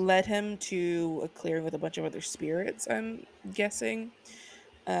 They Yes. led him to a clearing with a bunch of other spirits, I'm guessing.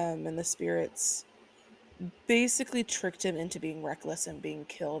 And the spirits basically tricked him into being reckless and being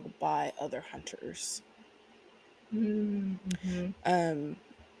killed by other hunters. Mm-hmm. Um,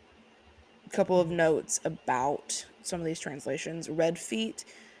 a couple of notes about some of these translations. Red feet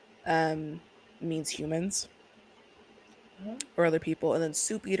um, means humans Oh, or other people, and then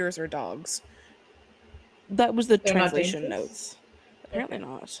soup eaters are dogs. That was the they're not translation dangerous? notes. Apparently Okay.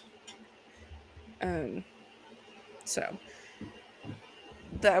 not. Um, so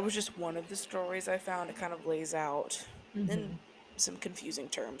that was just one of the stories I found. It kind of lays out Mm-hmm. in some confusing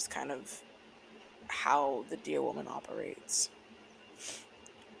terms, kind of how the deer woman operates.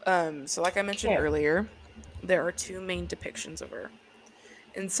 So like I mentioned Okay. earlier, there are two main depictions of her.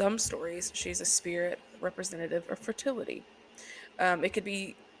 In some stories, she's a spirit representative of fertility. It could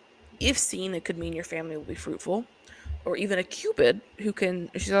be, if seen, it could mean your family will be fruitful, or even a cupid who can.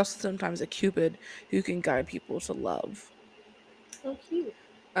 She's also sometimes a cupid who can guide people to love. Oh, cute.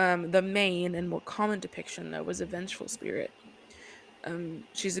 The main and more common depiction, though, was a vengeful spirit.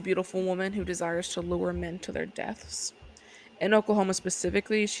 She's a beautiful woman who desires to lure men to their deaths. In Oklahoma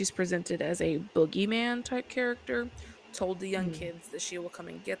specifically, she's presented as a boogeyman type character, told the young Mm. kids that she will come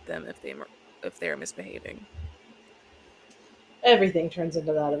and get them if they are misbehaving. Everything turns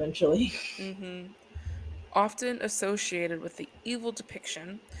into that eventually. hmm Often associated with the evil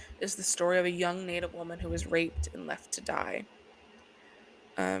depiction is the story of a young Native woman who was raped and left to die.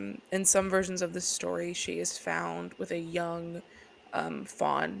 In some versions of this story, she is found with a young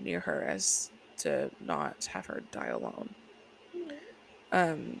fawn near her as to not have her die alone.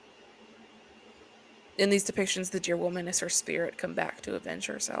 Um, in these depictions, the dear woman is her spirit come back to avenge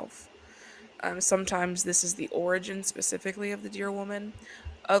herself. Sometimes this is the origin specifically of the dear woman.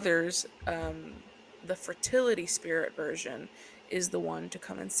 Others, the fertility spirit version, is the one to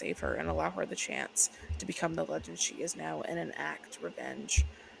come and save her and allow her the chance to become the legend she is now and enact revenge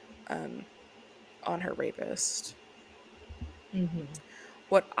um, on her rapist. Mm-hmm.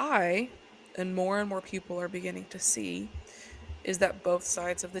 What I and more people are beginning to see is that both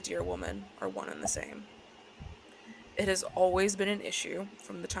sides of the dear woman are one and the same. It has always been an issue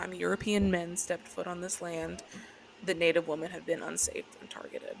from the time European men stepped foot on this land that Native women have been unsafe and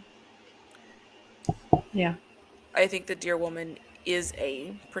targeted. Yeah. I think the dear woman is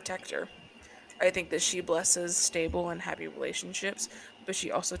a protector. I think that she blesses stable and happy relationships, but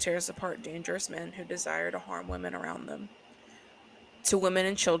she also tears apart dangerous men who desire to harm women around them. To women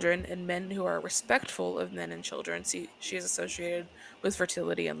and children, and men who are respectful of men and children, she is associated with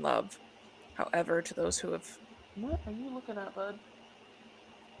fertility and love. However, to those who have what are you looking at, bud?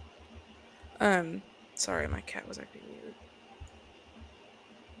 Um, sorry, my cat was acting weird.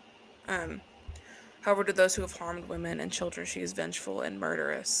 Um, However, to those who have harmed women and children, she is vengeful and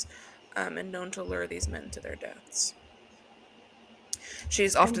murderous, and known to lure these men to their deaths. She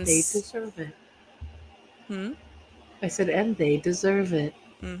is And often. they deserve it. Hmm? I said, and they deserve it.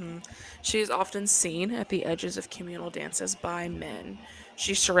 She is often seen at the edges of communal dances by men.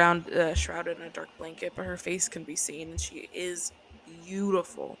 She's shrouded in a dark blanket, but her face can be seen, and she is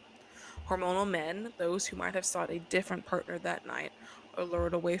beautiful. Hormonal men, those who might have sought a different partner that night, are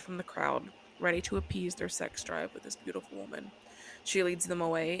lured away from the crowd, ready to appease their sex drive with this beautiful woman. She leads them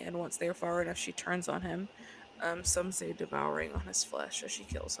away, and once they are far enough, she turns on him. Some say devouring on his flesh as she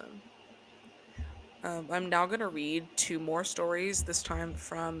kills him. I'm now going to read two more stories, this time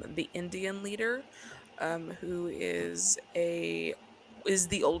from the Indian leader, who is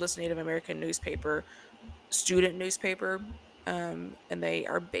the oldest Native American newspaper, student newspaper, and they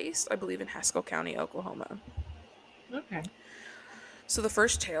are based, I believe, in Haskell County, Oklahoma. Okay. So the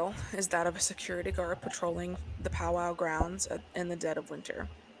first tale is that of a security guard patrolling the powwow grounds in the dead of winter.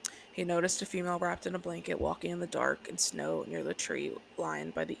 He noticed a female wrapped in a blanket walking in the dark and snow near the tree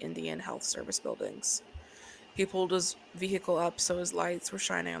lined by the Indian Health Service buildings. He pulled his vehicle up so his lights were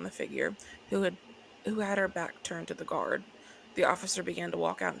shining on the figure who had who had her back turned to the guard. The officer began to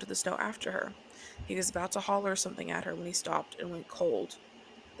walk out into the snow after her. He was about to holler something at her when he stopped and went cold.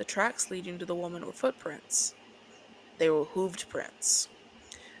 The tracks leading to the woman were footprints. They were hooved prints.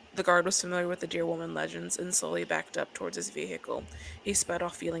 The guard was familiar with the deer woman legends and slowly backed up towards his vehicle. He sped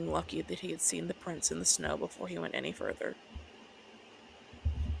off, feeling lucky that he had seen the prints in the snow before he went any further.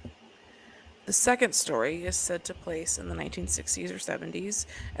 The second story is said to place in the 1960s or 70s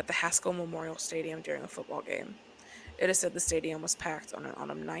at the Haskell Memorial Stadium during a football game. It is said the stadium was packed on an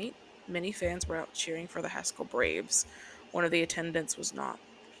autumn night. Many fans were out cheering for the Haskell Braves. One of the attendants was not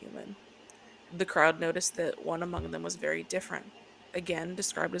human. The crowd noticed that one among them was very different. Again,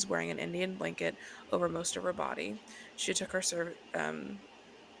 described as wearing an Indian blanket over most of her body. She took her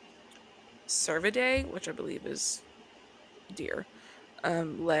cervidae, which I believe is deer,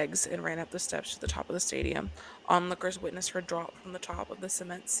 legs and ran up the steps to the top of the stadium. Onlookers witnessed her drop from the top of the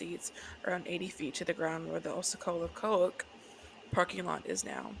cement seats around 80 feet to the ground where the Osceola Cook parking lot is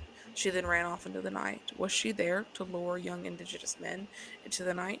now. She then ran off into the night. Was she there to lure young indigenous men into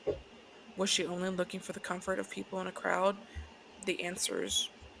the night? Was she only looking for the comfort of people in a crowd? The answers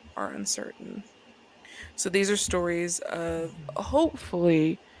are uncertain. So these are stories of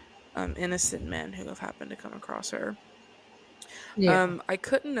hopefully innocent men who have happened to come across her. Yeah. I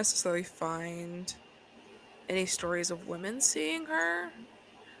couldn't necessarily find any stories of women seeing her.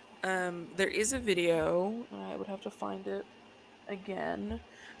 There is a video, I would have to find it again,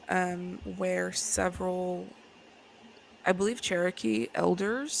 where several, I believe, Cherokee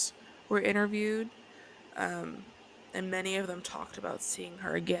elders were interviewed, um, and many of them talked about seeing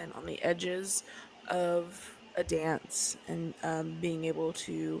her again on the edges of a dance and being able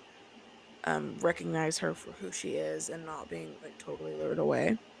to recognize her for who she is and not being like totally lured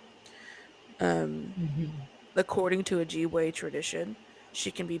away. Um, Hmm. According to Ojibwe tradition,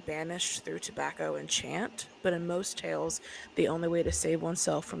 she can be banished through tobacco and chant, but in most tales, the only way to save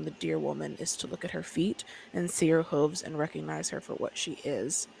oneself from the deer woman is to look at her feet and see her hooves and recognize her for what she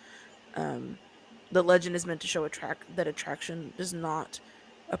is. Um, the legend is meant to show that attraction does not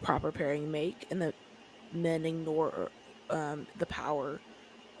a proper pairing make, and that men ignore the power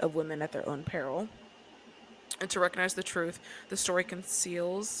of women at their own peril. And to recognize the truth, the story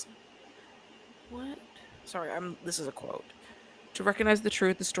conceals what? Sorry, I'm. This is a quote. To recognize the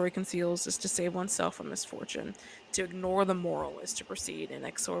truth the story conceals is to save oneself from misfortune. To ignore the moral is to proceed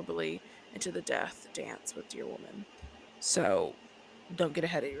inexorably into the death dance with dear woman. So don't get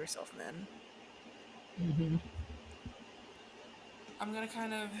ahead of yourself, men. Hmm. I'm going to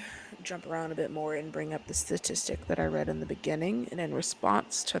kind of jump around a bit more and bring up the statistic that I read in the beginning. And in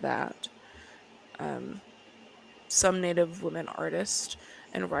response to that, um, some Native women artists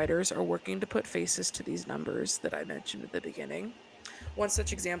and writers are working to put faces to these numbers that I mentioned at the beginning. One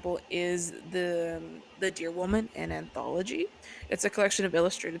such example is the Deer Woman, an anthology. It's a collection of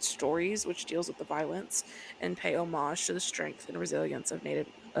illustrated stories which deals with the violence and pay homage to the strength and resilience of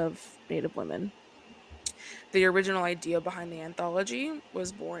Native women. The original idea behind the anthology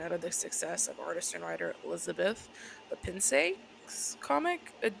was born out of the success of artist and writer Elizabeth Lipinse's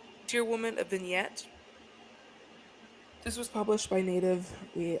comic, A Deer Woman, a Vignette. This was published by Native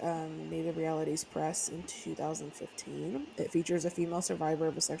Realities Press in 2015. It features a female survivor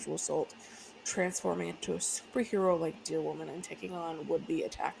of a sexual assault transforming into a superhero like Deer Woman and taking on would-be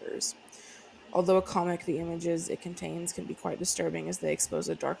attackers. Although a comic, the images it contains can be quite disturbing as they expose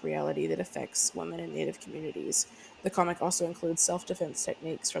a dark reality that affects women in Native communities. The comic also includes self-defense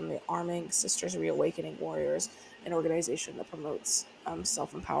techniques from the Arming Sisters Reawakening Warriors, an organization that promotes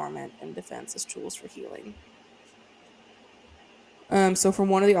self-empowerment and defense as tools for healing. So, from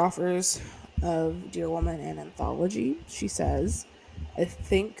one of the authors of Dear Woman, an anthology, she says, I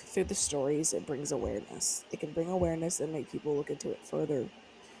think through the stories, it brings awareness. It can bring awareness and make people look into it further.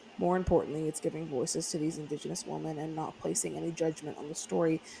 More importantly, it's giving voices to these Indigenous women and not placing any judgment on the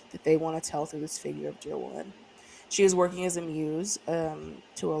story that they want to tell through this figure of Dear Woman. She is working as a muse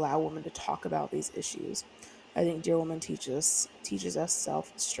to allow women to talk about these issues. I think Dear Woman teaches us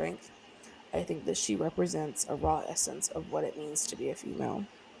self strength. I think that she represents a raw essence of what it means to be a female.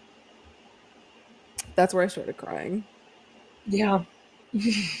 That's where I started crying. Yeah.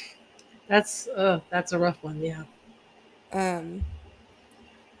 That's a rough one, yeah. Um,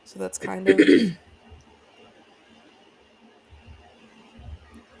 so that's kind of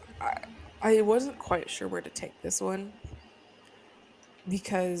I, I wasn't quite sure where to take this one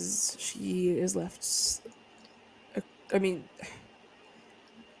because she is left. I mean,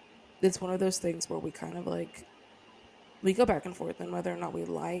 it's one of those things where we kind of like we go back and forth on whether or not we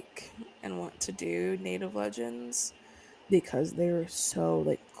like and want to do native legends because they're so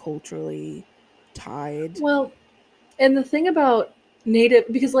like culturally tied. Well, and the thing about native,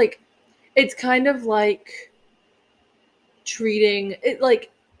 because like it's kind of like treating it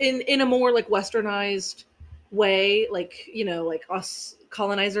like in a more like westernized way, like, you know, like us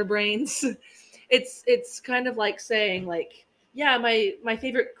colonizer brains. It's kind of like saying like, yeah, my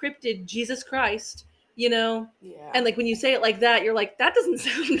favorite cryptid, Jesus Christ, you know. And Yeah. like when you say it like that, you're like, that doesn't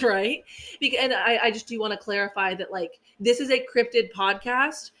sound right. And I just do want to clarify that like this is a cryptid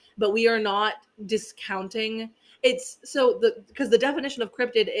podcast, but we are not discounting. It's so the because the definition of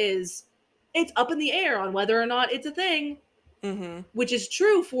cryptid is it's up in the air on whether or not it's a thing, Mm-hmm. which is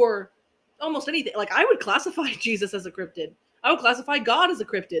true for almost anything. Like I would classify Jesus as a cryptid. I would classify God as a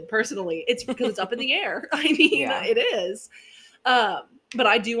cryptid personally. It's because it's up in the air. I mean, Yeah. it is. But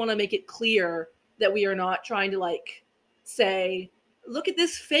I do want to make it clear that we are not trying to like say, look at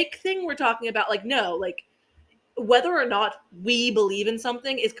this fake thing we're talking about. Like, no, like whether or not we believe in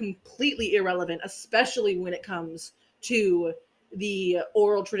something is completely irrelevant, especially when it comes to the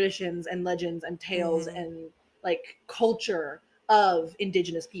oral traditions and legends and tales Mm-hmm. and like culture of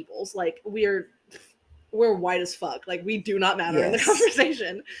indigenous peoples. Like we're white as fuck. Like we do not matter in the Yes.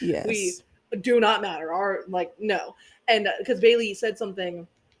 conversation. We Yes. do not matter. Our like no. And because Bailey said something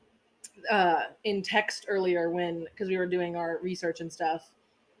in text earlier when because we were doing our research and stuff,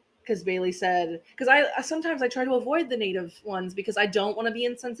 because Bailey said because I sometimes I try to avoid the native ones because I don't want to be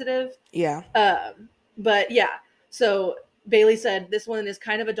insensitive. Yeah. But yeah, so Bailey said this one is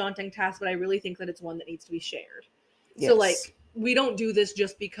kind of a daunting task, but I really think that it's one that needs to be shared. So Yes. like we don't do this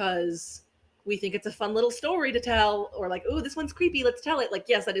just because we think it's a fun little story to tell or like, oh, this one's creepy, let's tell it. Like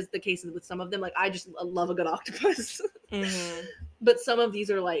yes, that is the case with some of them. Like I just love a good octopus. Mm-hmm. But some of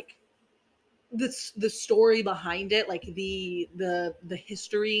these are like the story behind it, like the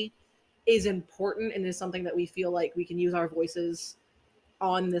history is important and is something that we feel like we can use our voices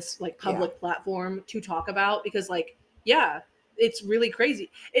on this like Yeah. public platform to talk about because like yeah, it's really crazy.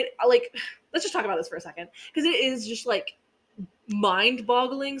 It like let's just talk about this for a second because it is just like mind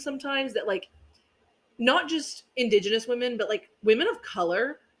boggling sometimes that like not just indigenous women but like women of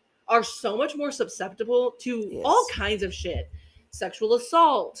color are so much more susceptible to all Yes. kinds of shit, sexual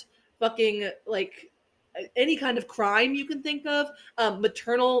assault, fucking like any kind of crime you can think of,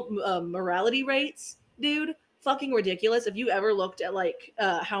 maternal morality rates, dude, fucking ridiculous. If you ever looked at like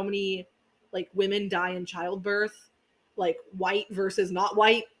how many like women die in childbirth, like white versus not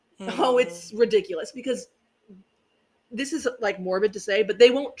white, oh Mm-hmm. it's ridiculous because this is like morbid to say but they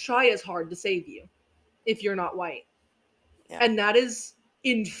won't try as hard to save you if you're not white. Yeah. And that is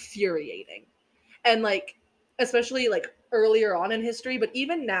infuriating. And like, especially like earlier on in history, but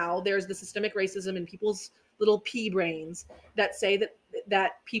even now, there's the systemic racism in people's little pea brains that say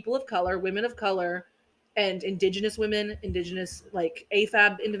that people of color, women of color, and indigenous women, indigenous like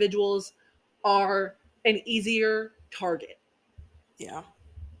AFAB individuals are an easier target Yeah.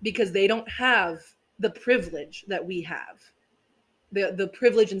 because they don't have the privilege that we have. The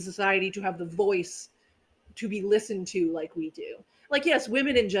privilege in society to have the voice to be listened to like we do. Like, yes,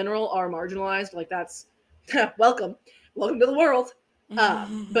 women in general are marginalized. Like, that's welcome. Welcome to the world.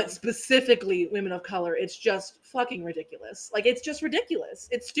 But specifically women of color, it's just fucking ridiculous. Like it's just ridiculous.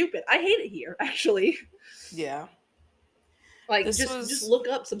 It's stupid. I hate it here, actually. Yeah. Like This just was look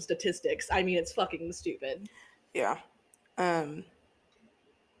up some statistics. I mean, it's fucking stupid. yeah. Um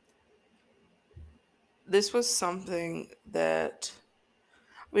this was something that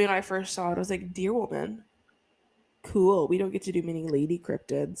when I first saw it, I was like, "Dear woman, cool. We don't get to do many lady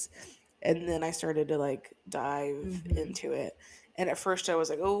cryptids." And then I started to like dive Hmm. into it. And at first I was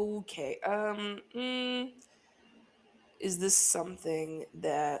like, "Okay, is this something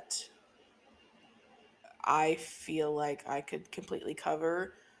that I feel like I could completely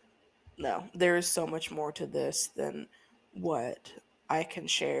cover?" No, there is so much more to this than what I can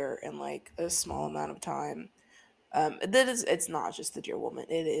share in like a small amount of time. That is, it's not just the dear woman;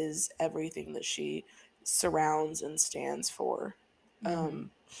 it is everything that she surrounds and stands for. Hmm.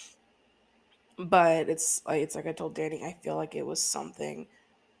 Um, but it's like I told Danny, I feel like it was something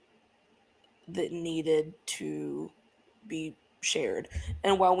that needed to be shared.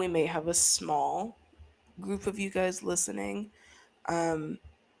 And while we may have a small group of you guys listening, um,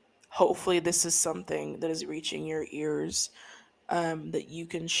 hopefully this is something that is reaching your ears, that you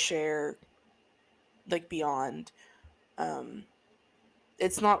can share like beyond. Um,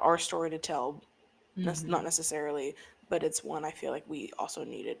 it's not our story to tell, not Hmm. necessarily, but it's one I feel like we also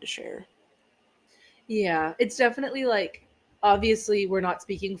needed to share. Yeah, it's definitely like obviously we're not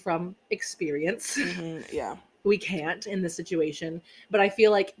speaking from experience. Yeah. We can't in this situation, but I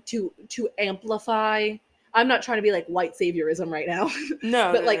feel like to amplify, I'm not trying to be like white saviorism right now,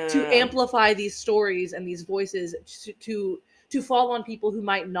 No, but no, like no, to no, no. amplify these stories and these voices to fall on people who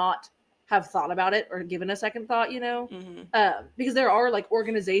might not have thought about it or given a second thought, because there are like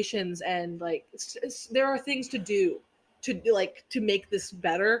organizations and like there are things to do to make this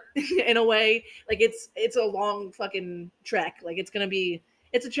better in a way. Like it's a long fucking trek. Like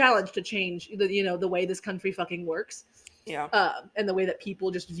it's a challenge to change the way this country fucking works, Yeah. and the way that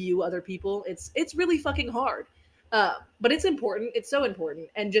people just view other people. It's really fucking hard, but it's important. It's so important,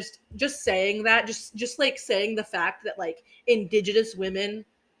 and just saying that, just like saying the fact that like indigenous women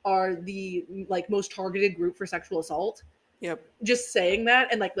are the like most targeted group for sexual assault. Yep. Just saying that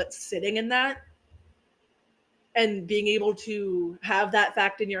and like sitting in that and being able to have that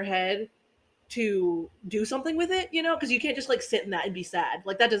fact in your head to do something with it, because you can't just like sit in that and be sad.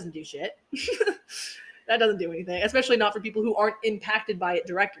 Like that doesn't do shit. That doesn't do anything, especially not for people who aren't impacted by it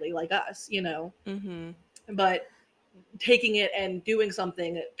directly, like us. Mm-hmm. But taking it and doing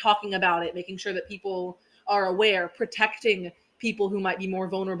something, talking about it, making sure that people are aware, protecting people who might be more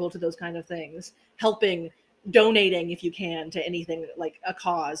vulnerable to those kind of things, helping, donating if you can to anything like a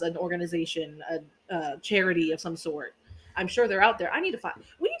cause, an organization, a charity of some sort. I'm sure they're out there. We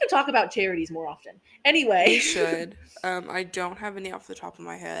need to talk about charities more often. Anyway. We should. I don't have any off the top of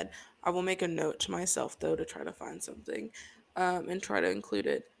my head. I will make a note to myself though to try to find something, and try to include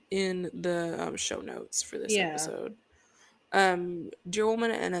it in the show notes for this Yeah. episode. Dear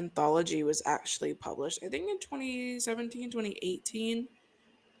Woman, an anthology was actually published, I think in 2017, 2018.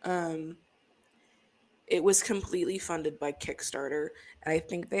 Um, it was completely funded by Kickstarter, and I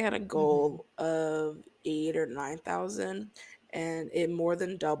think they had a Hmm. goal of 8 or 9,000, and it more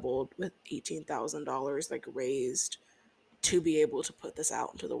than doubled with $18,000 like raised to be able to put this out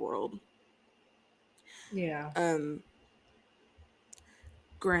into the world. Yeah. Um,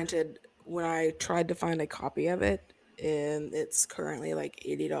 Granted, when I tried to find a copy of it, and it's currently like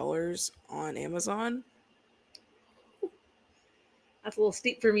 $80 on Amazon. That's a little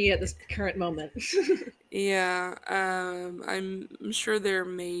steep for me at this current moment. Yeah, I'm sure there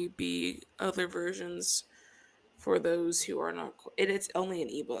may be other versions for those who are not. It's only an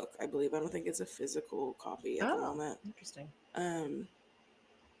ebook, I believe. I don't think it's a physical copy at the Oh, moment. interesting. Um,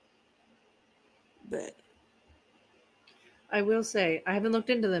 but I will say I haven't looked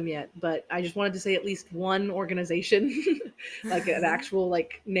into them yet, but I just wanted to say at least one organization, like an actual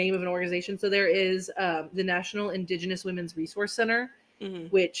like name of an organization. So there is the National Indigenous Women's Resource Center,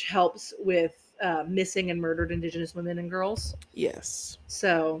 mhm, which helps with missing and murdered Indigenous women and girls. yes.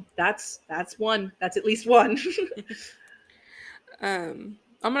 So that's one. That's at least one. I'm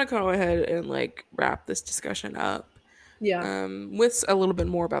gonna go ahead and like wrap this discussion up. Yeah. With a little bit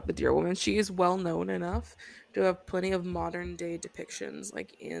more about the Deer Woman. She is well known enough to have plenty of modern day depictions,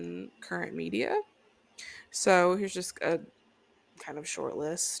 like in current media. So here's just a kind of short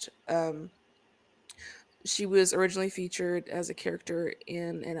list. She was originally featured as a character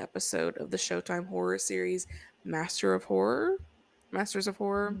in an episode of the Showtime horror series Masters of Horror.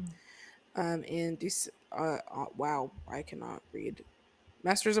 Wow, I cannot read.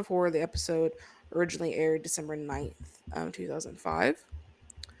 Masters of Horror, the episode originally aired December 9th, 2005.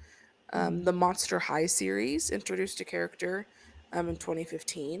 Mhm. The Monster High series introduced a character in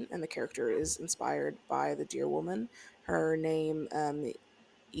 2015, and the character is inspired by the Deer Woman. Her name,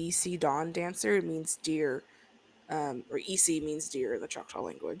 EC Dawn Dancer, it means deer, or EC means deer in the Choctaw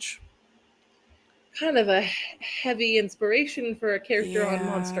language. Kind of a heavy inspiration for a character on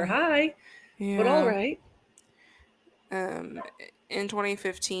Monster Yeah, High, but all yeah. right. Um, in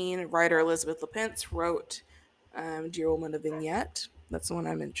 2015, writer Elizabeth Lapence wrote Dear Woman a Vignette. That's the one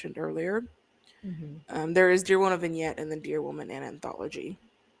I mentioned earlier. Mhm. There is Dear Woman a Vignette and then Dear Woman an Anthology.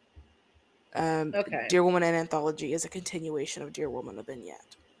 Um, Okay. Dear Woman an Anthology is a continuation of Dear Woman a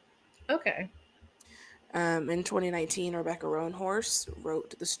Vignette. Okay. In 2019, Rebecca Roanhorse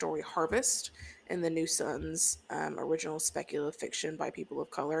wrote the story Harvest in the New Sons original speculative fiction by people of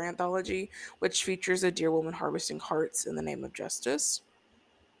color anthology, which features a deer woman harvesting hearts in the name of justice.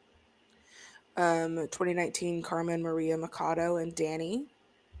 2019, Carmen Maria Machado and Danny,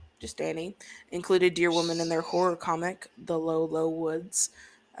 just Danny, included Deer Woman in their horror comic, The Low Low Woods.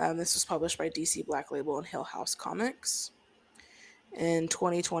 This was published by DC Black Label and Hill House Comics. In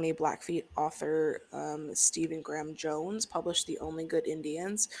 2020, Blackfeet author Stephen Graham Jones published The Only Good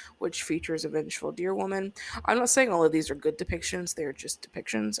Indians, which features a vengeful deer woman. I'm not saying all of these are good depictions, they're just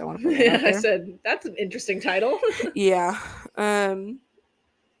depictions. I want to put that out I there. said that's an interesting title. Yeah.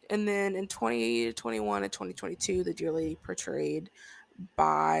 And then in 2021 and 2022, the Deer Lady portrayed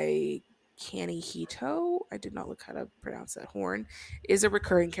by Canny Hito, I did not look how to pronounce that horn, is a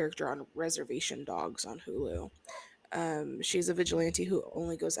recurring character on Reservation Dogs on Hulu. She's a vigilante who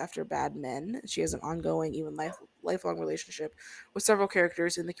only goes after bad men. She has an ongoing, even lifelong relationship with several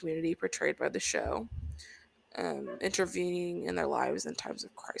characters in the community portrayed by the show, intervening in their lives in times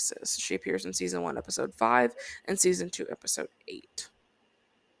of crisis. She appears in season 1, episode 5, and season 2, episode 8.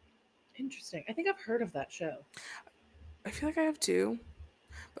 Interesting. I think I've heard of that show. I feel like I have two.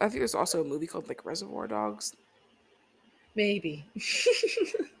 But I think there's also a movie called like Reservoir Dogs. Maybe.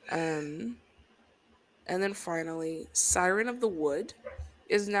 Um, and then finally, Siren of the Wood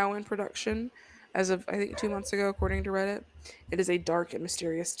is now in production as of I think 2 months ago, according to Reddit. It is a dark and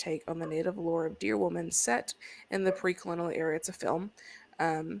mysterious take on the native lore of Deer Woman set in the pre-colonial era. It's a film.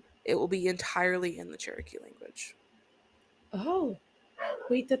 It will be entirely in the Cherokee language. Oh,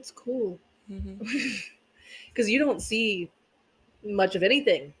 wait, that's cool. Hmm. Because you don't see much of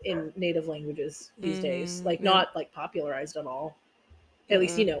anything in native languages these days. Like, Yeah. not like popularized at all. At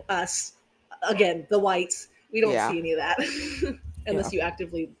least, Mm-mm. us, again, the whites, we don't Yeah. see any of that Yeah. unless you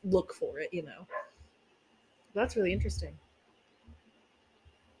actively look for it. That's really interesting.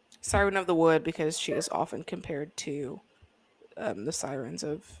 Siren of the Wood because she is often compared to the sirens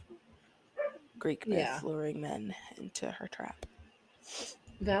of Greek myth Yeah, luring men into her trap.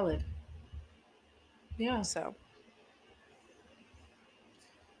 valid. Yeah. So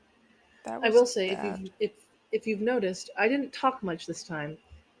that I was will say that. if you've noticed, I didn't talk much this time.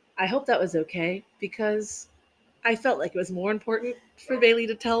 I hope that was okay because I felt like it was more important for Bailey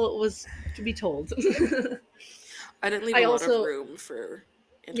to tell what was to be told. I didn't leave I a lot of also, room for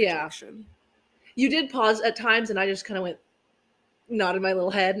yeah, interjection. you did pause at times, and I just kind of went nodded my little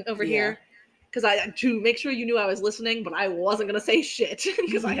head over Yeah. here because I to make sure you knew I was listening, but I wasn't gonna say shit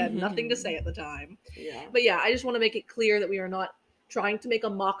because I had nothing to say at the time. Yeah. But yeah, I just want to make it clear that we are not trying to make a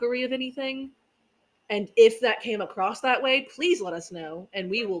mockery of anything. And if that came across that way, please let us know, and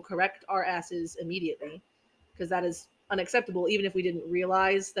we will correct our asses immediately because that is unacceptable. Even if we didn't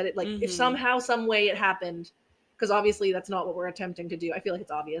realize that it, like, if Mm-hmm. somehow, some way, it happened, because obviously that's not what we're attempting to do. I feel like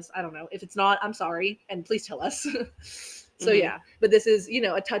it's obvious. I don't know if it's not. I'm sorry, and please tell us. So Mm-hmm. yeah, but this is a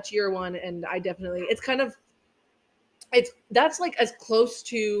touchier one, and I definitely it's kind of that's like as close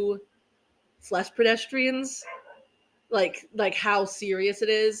to flesh pedestrians like how serious it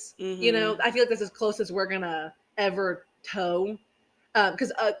is. Mm-hmm. I feel like that's as close as we're gonna ever toe.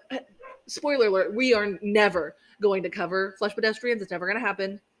 Because spoiler alert, we are never going to cover flesh pedestrians. It's never gonna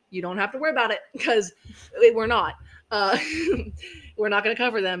happen. You don't have to worry about it because we're not. Uh, we're not going to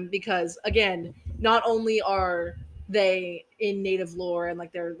cover them because again, not only are they in native lore and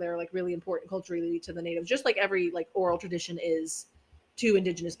like they're like really important culturally to the natives, just like every like oral tradition is to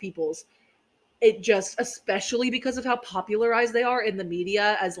indigenous peoples. It just, especially because of how popularized they are in the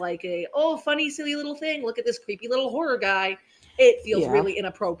media as like a funny silly little thing, look at this creepy little horror guy, it feels Yeah. really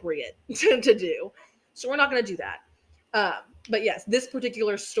inappropriate to do, so we're not going to do that. But yes, this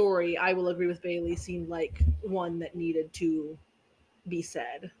particular story, I will agree with Bailey, seemed like one that needed to be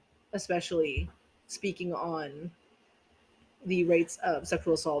said, especially speaking on the rates of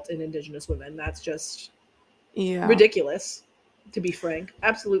sexual assault in indigenous women. That's just Yeah. ridiculous. to be frank.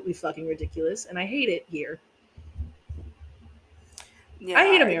 Absolutely fucking ridiculous, and I hate it here. I Yeah,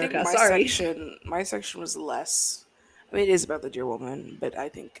 hate I think America. my Sorry. section was less. I mean, it is about the dear woman, but I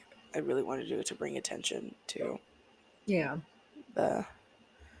think I really want to do it to bring attention to Yeah. the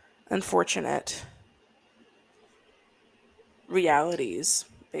unfortunate realities,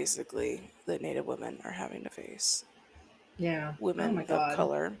 basically, that Native women are having to face. Yeah. Oh my Women of god.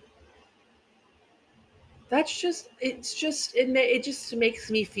 color. That's just it just makes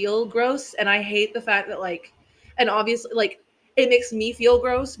me feel gross, and I hate the fact that like, and obviously like it makes me feel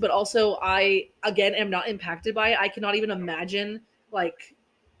gross, but also I again am not impacted by it. I cannot even imagine like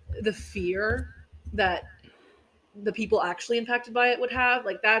the fear that the people actually impacted by it would have.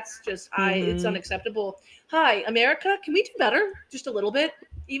 Like that's just it's Mm-hmm. unacceptable. Hi America, can we do better just a little bit,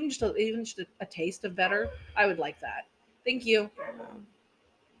 even just a taste of better? I would like that. Thank you. Yeah.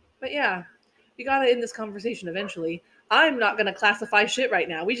 But yeah, we gotta end this conversation eventually. I'm not gonna classify shit right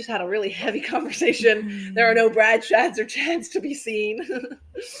now. We just had a really heavy conversation. There are no Brad Shads or Chads to be seen.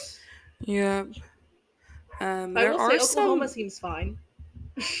 Yeah. I There will say are Oklahoma some. seems fine.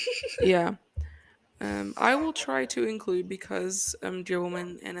 Yeah. I will try to include because Dear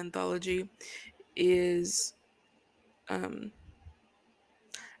Woman and Anthology is um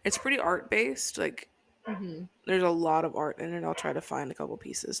it's pretty art based. Like Hmm. there's a lot of art in it. I'll try to find a couple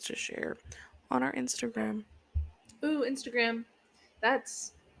pieces to share on our Instagram. Ooh, Instagram.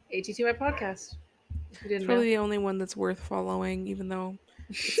 That's ATTY podcast. If you It's didn't probably know. the only one that's worth following, even though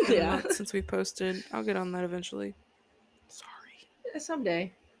it's been a Yeah. month since we posted. I'll get on that eventually. Sorry.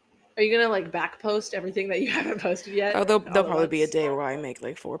 Someday. Are you gonna like back post everything that you haven't posted yet There'll all at probably be a once? day where I make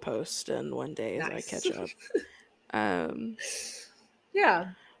like 4 posts, and one day as I Nice. catch up. Um,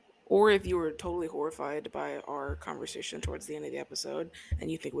 Yeah. or if you were totally horrified by our conversation towards the end of the episode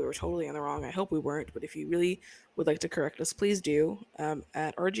and you think we were totally in the wrong, I hope we weren't. But if you really would like to correct us, please do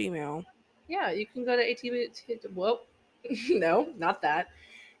at our Gmail. Yeah, you can go to well, no, not that.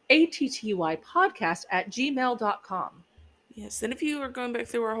 ATTY podcast at gmail.com. Yes, and if you are going back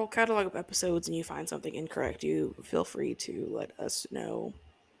through our whole catalog of episodes and you find something incorrect, you feel free to let us know.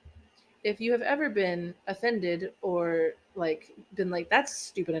 If you have ever been offended or like been like that's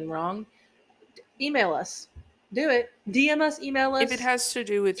stupid and wrong, email us. Do it. DM us, email If it us, has to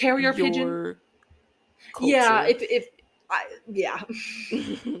do with carrier pigeon. your Yeah, culture, if I yeah.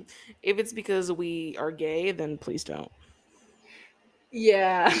 if it's because we are gay, then please don't.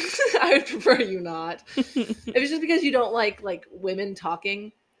 Yeah. I would prefer you not. If it's just because you don't like women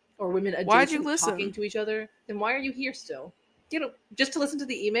talking or women Why'd you adjacent talking listen? to each other, then why are you here still? You know, just to listen to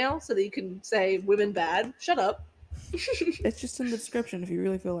the email so that you can say women bad. Shut up. It's just in the description if you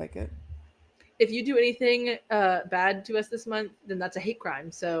really feel like it. If you do anything bad to us this month, then that's a hate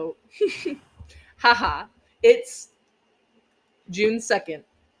crime. So, haha. It's June 2nd.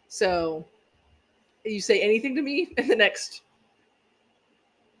 So, you say anything to me in the next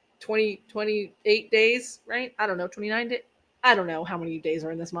 28 days, right? I don't know, 29 days. I don't know how many days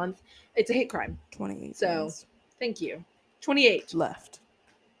are in this month. It's a hate crime. 28 So, days thank you. 28. left.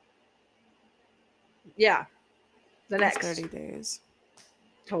 Yeah, the That's next 30 days.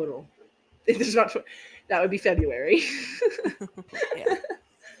 total. There's not. That would be February. Yeah.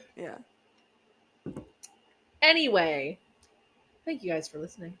 Yeah. Anyway, thank you guys for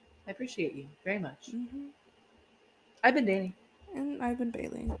listening. I appreciate you very much. Hmm. I've been Danny. And I've been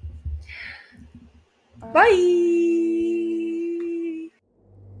Bailey. Bye. Bye.